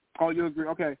 Oh, you agree?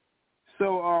 Okay.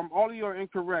 So all of you are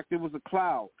incorrect. It was a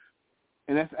cloud.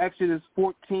 And that's Exodus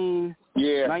 14,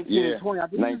 19, and 20. I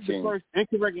think this is the first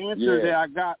incorrect answer that I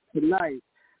got tonight.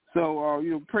 So,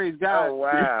 praise God. Oh,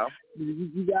 wow.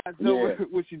 You guys know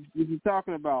what you're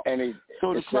talking about.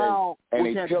 So the cloud,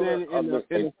 which had been in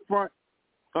the front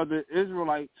of the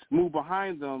Israelites, moved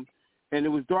behind them, and it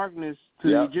was darkness to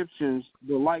the Egyptians,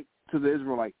 the light to the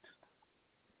Israelites.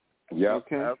 Yeah.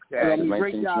 Okay.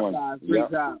 Great job, guys.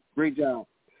 Great job.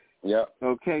 Yeah.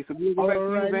 Okay, so we'll go back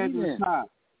to Evangelist Todd.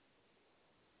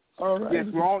 All right. Yes,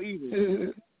 we're all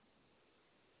even.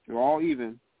 We're all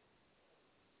even.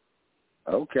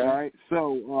 Okay. All right.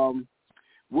 So,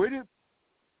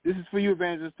 this is for you,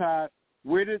 Evangelist Todd.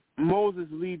 Where did Moses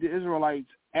lead the Israelites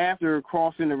after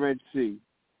crossing the Red Sea?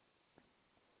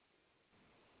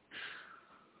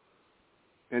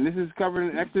 And this is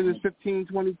covered in Exodus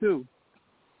 15:22.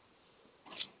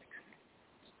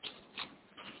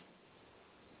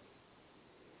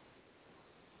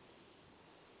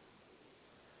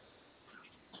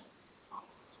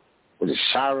 With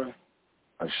Shira,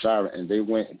 and they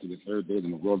went into the third day in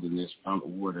the wilderness, found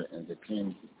water, and they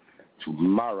came to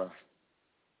Mara.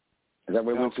 Is that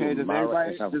where we went to? Does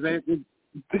Mara? everybody agree?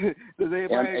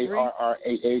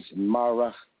 M-A-R-R-A-H,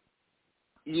 Mara.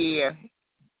 Yeah.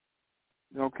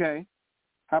 Okay.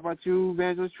 How about you,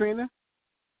 Evangelist Trina?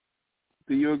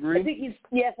 Do you agree? I think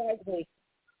yes, I agree.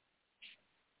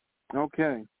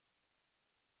 Okay.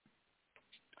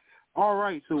 All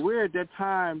right. So we're at that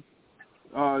time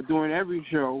during every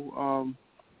show.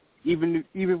 Even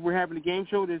if we're having a game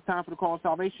show, there's time for the call of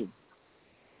salvation.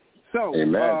 So,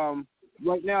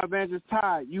 right now, Evangelist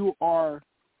Todd, you are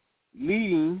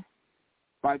leading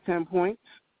by 10 points.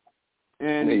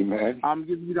 And I'm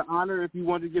giving you the honor. If you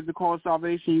want to give the call of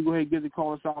salvation, you go ahead and give the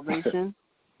call of salvation.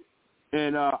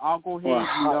 And I'll go ahead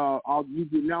and I'll use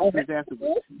the announcements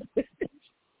afterwards.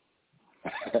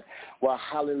 Well,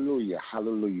 hallelujah,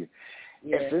 hallelujah.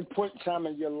 Yeah. If it's a point in time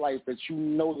in your life that you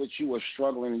know that you are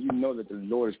struggling and you know that the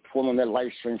Lord is pulling that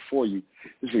life string for you,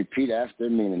 just repeat after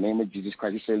me in the name of Jesus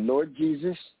Christ. You say, Lord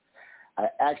Jesus, I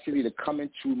ask you to come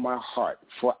into my heart,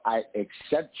 for I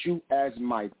accept you as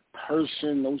my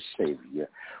personal Savior,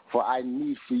 for I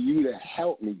need for you to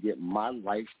help me get my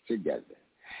life together.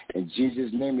 In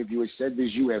Jesus' name, if you have said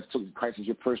this, you have took Christ as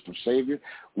your personal Savior,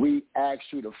 we ask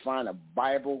you to find a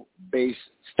Bible-based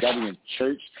study in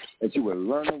church that you will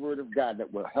learn the Word of God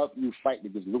that will help you fight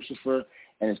against Lucifer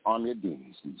and his army of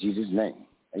demons. In Jesus' name,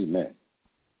 amen.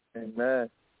 Amen.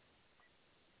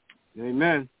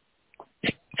 Amen.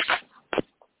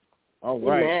 All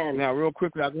right. Amen. Now, real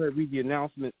quickly, I'll go ahead and read the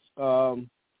announcements. I'd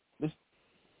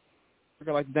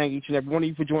like to thank each and every one of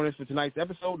you for joining us for tonight's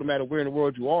episode, no matter where in the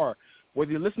world you are.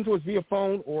 Whether you listen to us via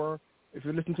phone or if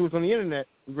you listen to us on the internet,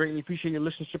 we greatly appreciate your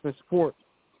listenership and support.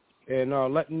 And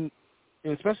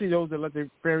especially those that let their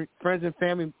friends and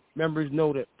family members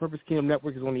know that Purpose Kingdom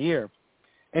Network is on the air.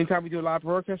 Anytime we do a live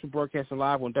broadcast, we're broadcasting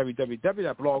live on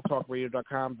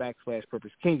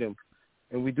www.blogtalkradio.com/Purpose Kingdom.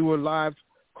 And we do a live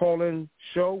call-in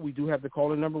show. We do have the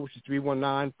call-in number, which is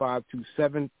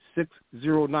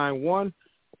 319-527-6091.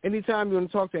 Anytime you want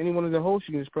to talk to any one of the hosts,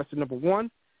 you can just press the number 1,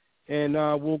 and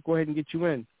we'll go ahead and get you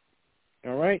in.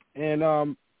 All right? And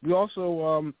we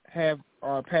also have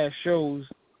our past shows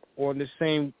on the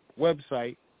same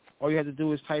website. All you have to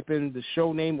do is type in the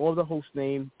show name or the host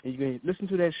name, and you can listen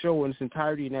to that show in its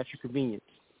entirety and at your convenience.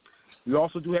 We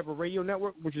also do have a radio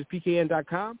network, which is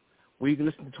PKN.com, where you can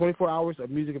listen to 24 hours of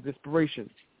music of inspiration.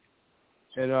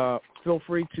 And feel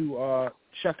free to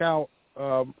check out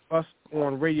us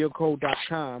on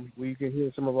radiocode.com, where you can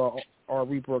hear some of our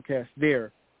rebroadcasts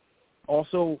there.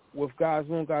 Also, with God's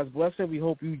will and God's blessing, we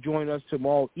hope you join us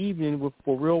tomorrow evening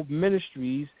for Real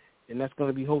Ministries, and that's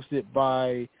going to be hosted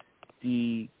by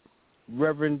the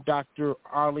Reverend Dr.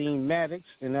 Arlene Maddox,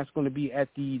 and that's going to be at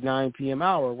the 9 p.m.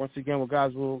 hour. Once again, with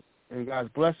God's will and God's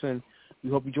blessing, we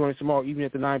hope you join us tomorrow evening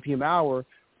at the 9 p.m. hour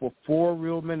for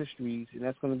Real Ministries, and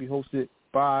that's going to be hosted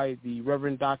by the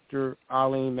Reverend Dr.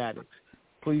 Arlene Maddox.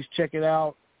 Please check it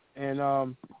out,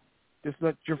 and just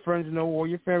let your friends know or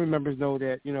your family members know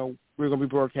that, we're going to be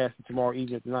broadcasting tomorrow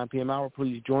evening at the 9 p.m. hour.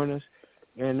 Please join us,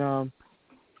 and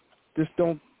just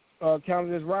don't count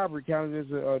it as robbery, count it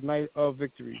as a night of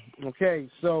victory. Okay,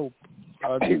 so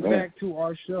get back to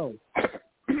our show.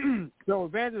 So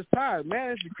Evangelist Todd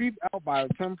managed to creep out by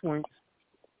 10 points.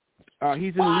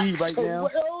 He's in the lead right now.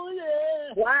 Oh,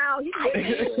 yeah. Wow, he's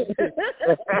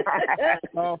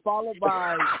followed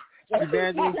by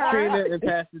Evangelist Trina and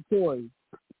Pastor Toy.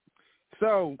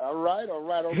 So All right. All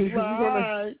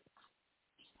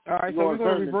right, so we're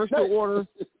going to reverse the order.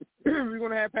 We're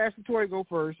going to have Pastor Toy go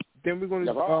first. Then we're going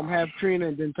to have Trina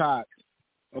and then Todd.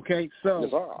 Okay,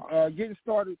 so getting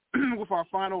started with our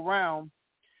final round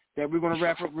that we're going to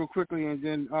wrap up real quickly, and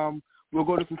then we'll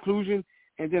go to conclusion,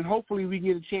 and then hopefully we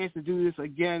get a chance to do this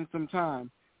again sometime.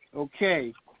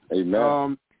 Okay.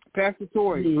 Amen. Pastor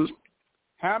Toy,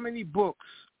 how many books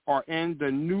are in the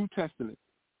New Testament?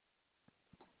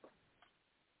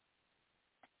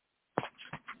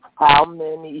 How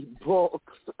many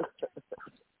books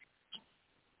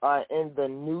are in the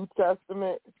New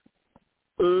Testament?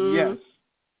 Yes.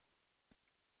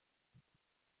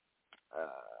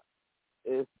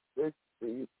 It's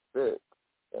 66.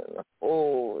 And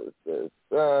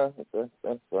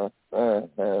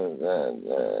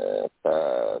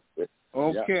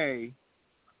okay.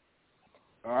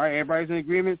 All right, everybody's in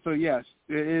agreement? So, yes,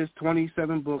 there is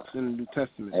 27 books in the New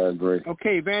Testament. I agree.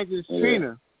 Okay, Evangelist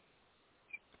Trina,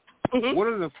 what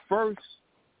are the first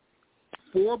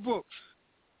 4 books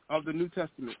of the New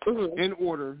Testament in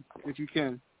order, if you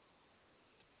can?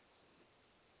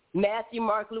 Matthew,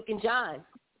 Mark, Luke, and John.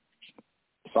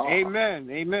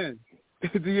 Amen.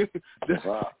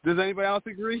 Does anybody else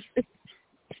agree?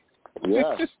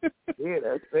 Yes. Yeah,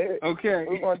 that's it. Okay.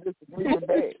 We're going to disagree with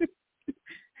that.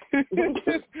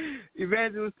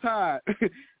 Evangelist Todd,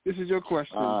 this is your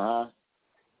question. How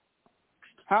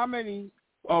many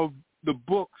of the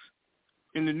books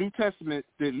in the New Testament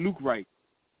did Luke write?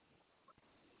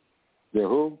 The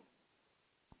who?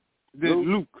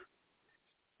 Luke.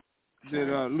 Did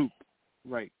Luke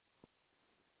write?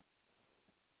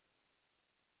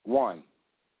 1.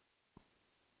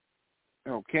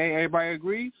 Okay, everybody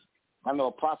agrees? I know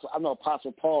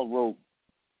Apostle Paul wrote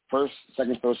 1st,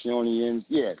 2nd Thessalonians.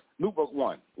 Yeah, Luke wrote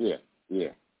 1. Yeah, he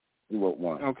wrote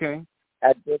 1. Okay.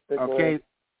 I disagree.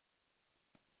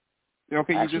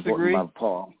 Okay, you disagree? By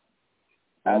Paul.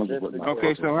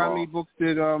 Okay, so how many books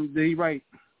did he write?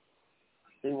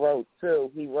 He wrote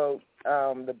 2. He wrote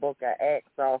the book of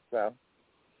Acts also.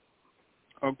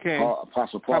 Okay.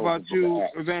 Apostle Paul. How about you,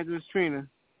 Evangelist Trina?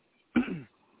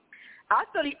 I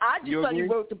just thought he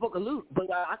wrote the book of Luke, but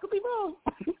I could be wrong.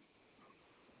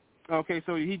 Okay,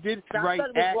 so he did write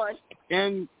Acts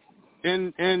in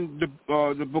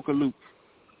the book of Luke.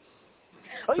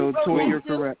 So, Toy, you're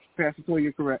correct. Pastor Toy,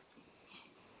 you're correct.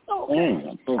 Oh,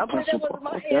 okay. I bet that wasn't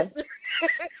my answer.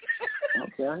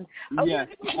 Okay. Yes.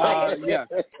 Yes.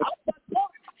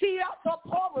 See, I thought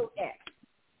Paul wrote Acts.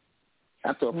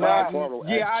 I thought Paul wrote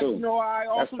Acts, too. I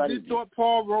also thought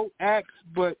Paul wrote Acts,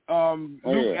 but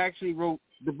Luke actually wrote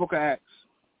the book of Acts.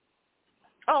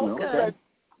 Oh, good.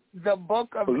 The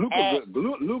book of Acts.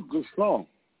 Luke is strong.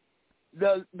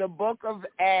 The book of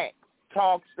Acts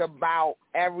talks about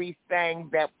everything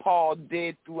that Paul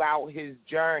did throughout his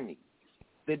journey.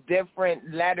 The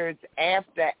different letters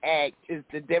after Acts is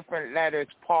the different letters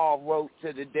Paul wrote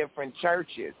to the different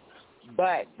churches.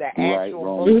 But the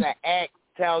actual book of Acts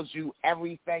tells you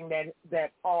everything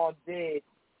that Paul did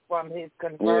from his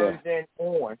conversion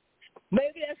on.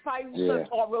 Maybe that's probably because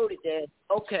Paul wrote it then.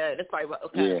 Okay, that's probably what.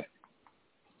 Okay.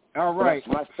 Yeah. All right.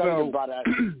 My study about that.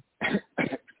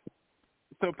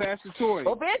 So, Pastor Toy.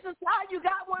 Well, Pastor Todd, you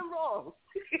got one wrong.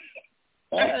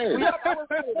 Hey, that's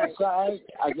all right.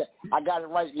 I got it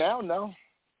right now, no?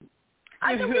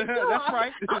 I know you do. That's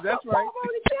right. That's right. Paul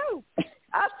wrote it too.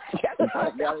 I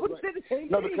got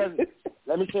it. No, because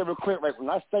let me say real quick, right? When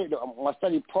I study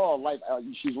Paul, like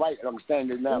she's right, I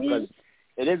understand it now because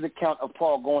it is an account of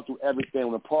Paul going through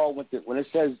everything. When it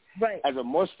says as a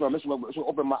Muslim, this will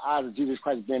open my eyes to Jesus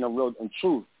Christ being a real and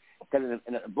truth. Because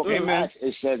in the book of Acts,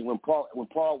 it says when Paul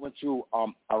went to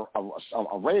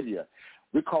Arabia,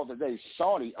 we call today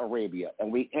Saudi Arabia,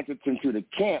 and we entered into the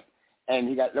camp. And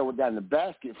he got lowered down in the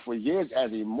basket for years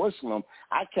as a Muslim.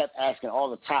 I kept asking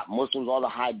all the top Muslims, all the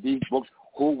hadith books,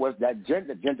 who was that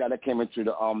Gentile that came into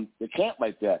the camp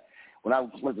right there. When I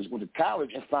went to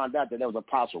college and found out that there was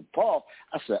Apostle Paul,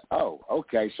 I said, oh,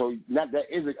 okay. So now that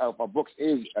is a book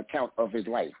is account of his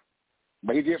life.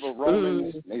 But he did for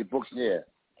Romans, his books,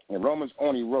 and Romans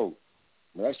only wrote.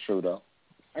 Well, that's true, though.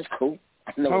 That's cool.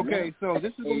 Okay, so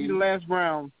this is going to be the last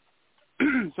round.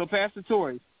 So, Pastor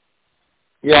Toy.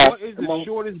 Yeah. What is the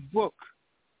shortest book?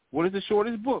 What is the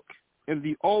shortest book in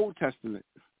the Old Testament?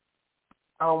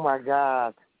 Oh my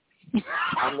God!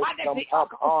 I look them up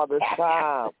all the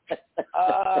time.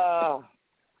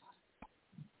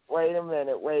 Wait a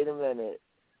minute.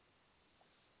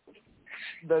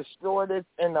 The shortest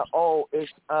in the Old is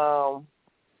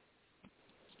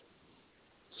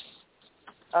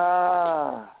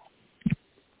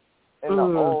in the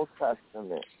Old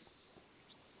Testament.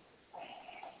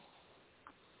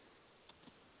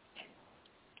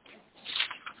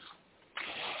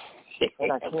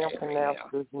 And I can't pronounce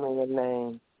this man's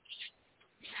name.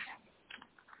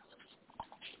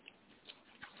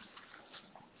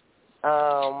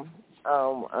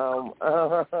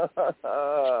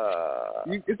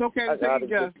 It's okay to take a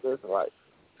guess. This right.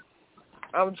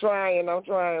 I'm trying.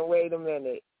 Wait a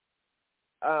minute.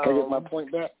 Can I get my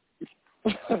point back?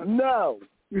 No.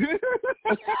 People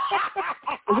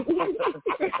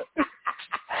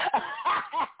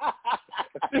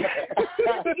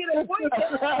get a point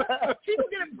back.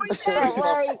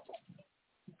 Right.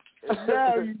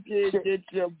 Now you can't get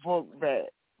your book back.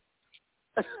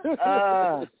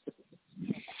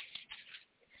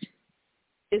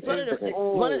 It's it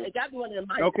got to be one of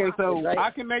the Okay, so right?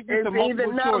 I can make this a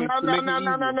multiple choice.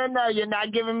 No. You're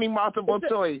not giving me multiple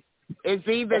choice. It's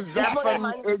either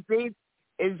Zephyr.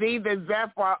 It's either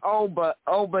Zephyr or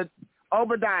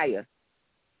Obadiah.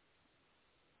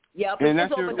 Yeah, and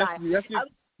that's Obadiah.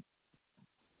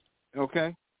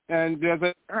 Okay. And does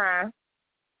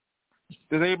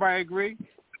anybody agree?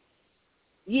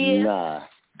 Yeah.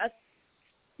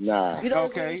 Nah. You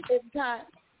don't okay. agree with time?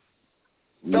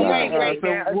 So wait. What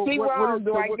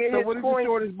is the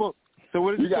shortest book? So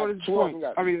what is the shortest book?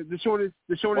 I mean, the shortest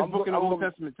book in the Old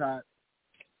Testament time.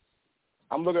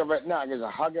 I'm looking right now. There's a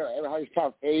Haggai, how you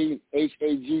spell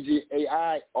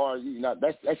Haggai, or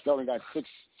that's only got 6.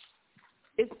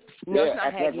 It's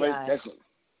not Haggai.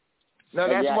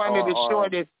 That's one of the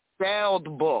shortest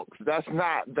spelled books. That's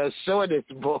not the shortest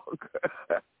book.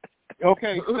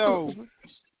 Okay, so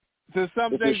to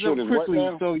sum things up quickly,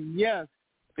 so yes,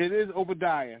 it is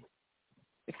Obadiah.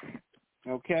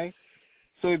 Okay,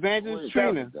 so Evangelist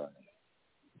Trina,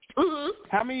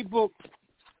 how many books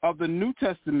of the New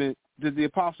Testament did the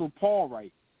Apostle Paul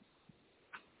write?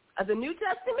 Of the New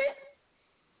Testament?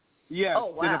 Yes,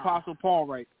 did Apostle Paul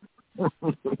write?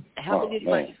 How many did he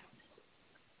write?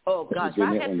 Oh, gosh.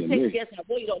 I have to take a guess. I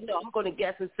really don't know. I'm going to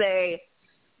guess and say,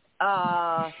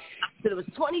 so it was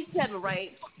 27,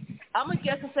 right? I'm going to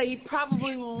guess and say he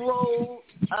probably wrote,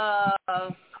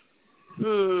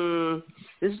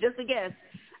 this is just a guess.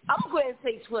 I'm going to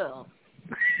say 12.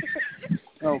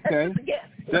 Okay.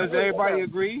 Does everybody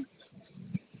agree?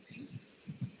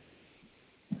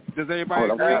 Does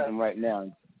everybody agree? I'm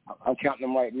counting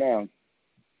them right now.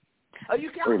 Oh,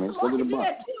 you got some more in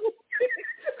there, too.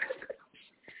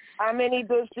 How many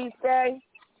did she say?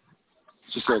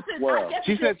 She said 12.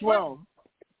 She said 12.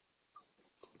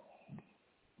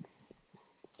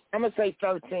 I'm going to say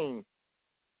 13.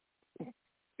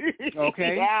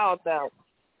 Okay. Yeah, I don't know.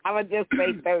 I'm going to just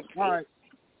say 13. All right.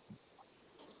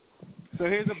 So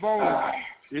here's a bonus.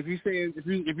 If you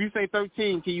say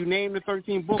 13, can you name the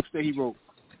 13 books that he wrote?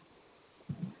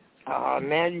 Oh,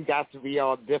 now you got to be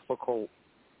all difficult.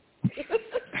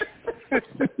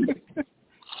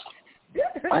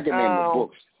 I can name the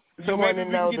books. So maybe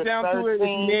we can get down to it if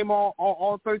you name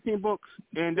all 13 books,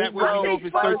 and that way we know if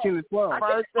it's 13 or 12.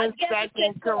 First and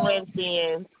Second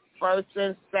Corinthians, First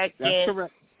and Second. That's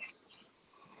correct.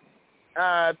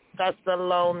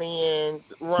 Thessalonians,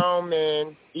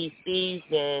 Romans,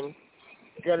 Ephesians,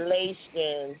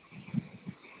 Galatians,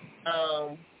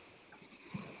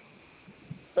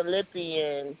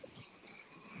 Philippians,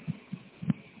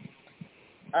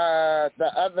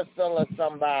 the other Philip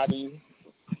somebody.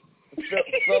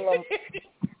 Philemon,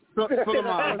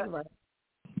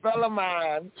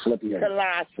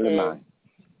 Colossians.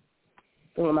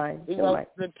 He wrote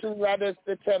the 2 letters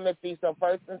to Timothy, so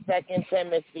 1st and 2nd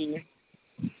Timothy.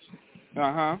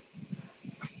 So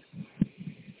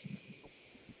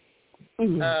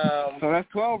that's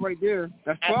 12 right there.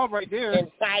 That's 12 right there.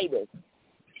 And Titus.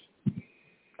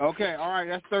 Okay, all right,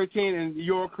 that's 13, and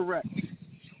you're correct. Okay,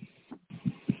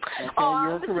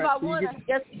 you're correct. About one, I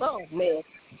guess so, man.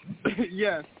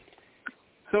 Yes.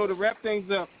 So to wrap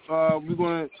things up, we're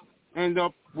going to end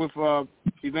up with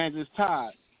Evangelist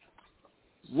Todd.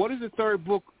 What is the third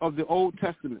book of the Old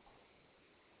Testament?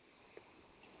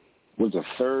 What's the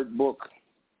third book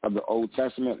of the Old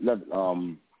Testament?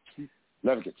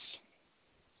 Leviticus.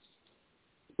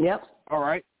 Yep. All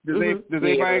right. Does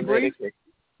anybody agree?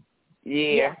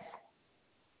 Yeah.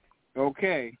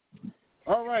 Okay.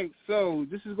 All right. So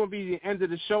this is going to be the end of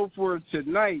the show for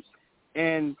tonight.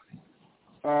 And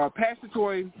Pastor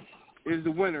Toy is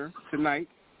the winner tonight.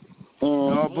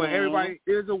 But everybody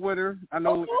is a winner. I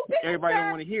know everybody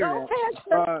don't want to hear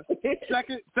that.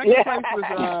 Second place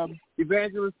was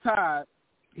Evangelist Todd.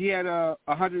 He had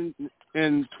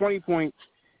 120 points,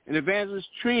 and Evangelist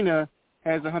Trina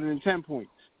has 110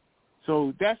 points.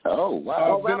 So that's been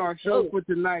our show for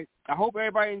tonight. I hope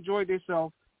everybody enjoyed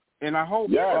themselves, and I hope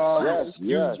you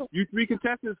 3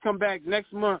 contestants come back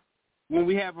next month when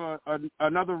we have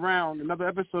another round, another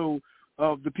episode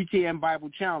of the PKN Bible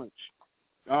Challenge.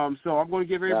 So I'm going to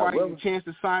give everybody a chance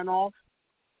to sign off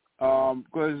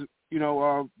because we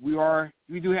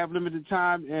do have limited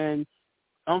time, and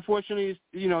unfortunately,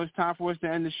 it's time for us to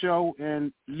end the show,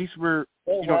 and at least we're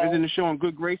ending the show in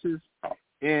good graces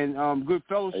and good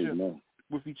fellowship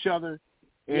with each other.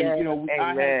 And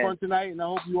I had fun tonight, and I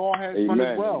hope you all had fun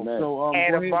as well. Amen. So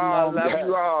love you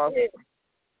all.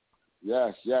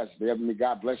 Yes. May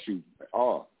God bless you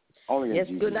all. Only in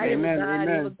Jesus' good night, name.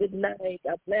 everybody. Have a good night.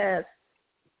 God bless.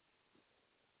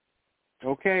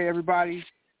 Okay, everybody.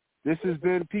 This has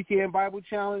been PKN Bible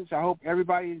Challenge. I hope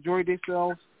everybody enjoyed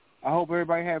themselves. I hope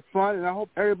everybody had fun, and I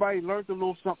hope everybody learned a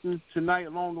little something tonight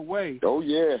along the way. Oh,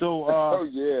 yeah. So,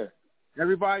 yeah.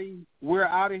 Everybody, we're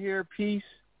out of here. Peace.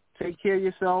 Take care of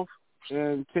yourself,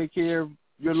 and take care of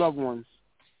your loved ones.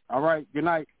 All right. Good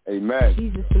night. Amen.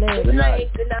 Jesus name. Good night.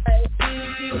 Good night.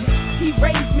 He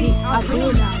raised me, I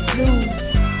will not lose.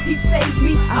 He saved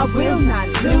me, I will not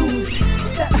lose.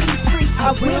 Set me free,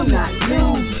 I will not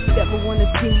lose. Never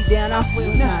wanna see me down, I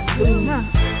will not lose.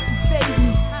 He saved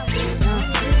me.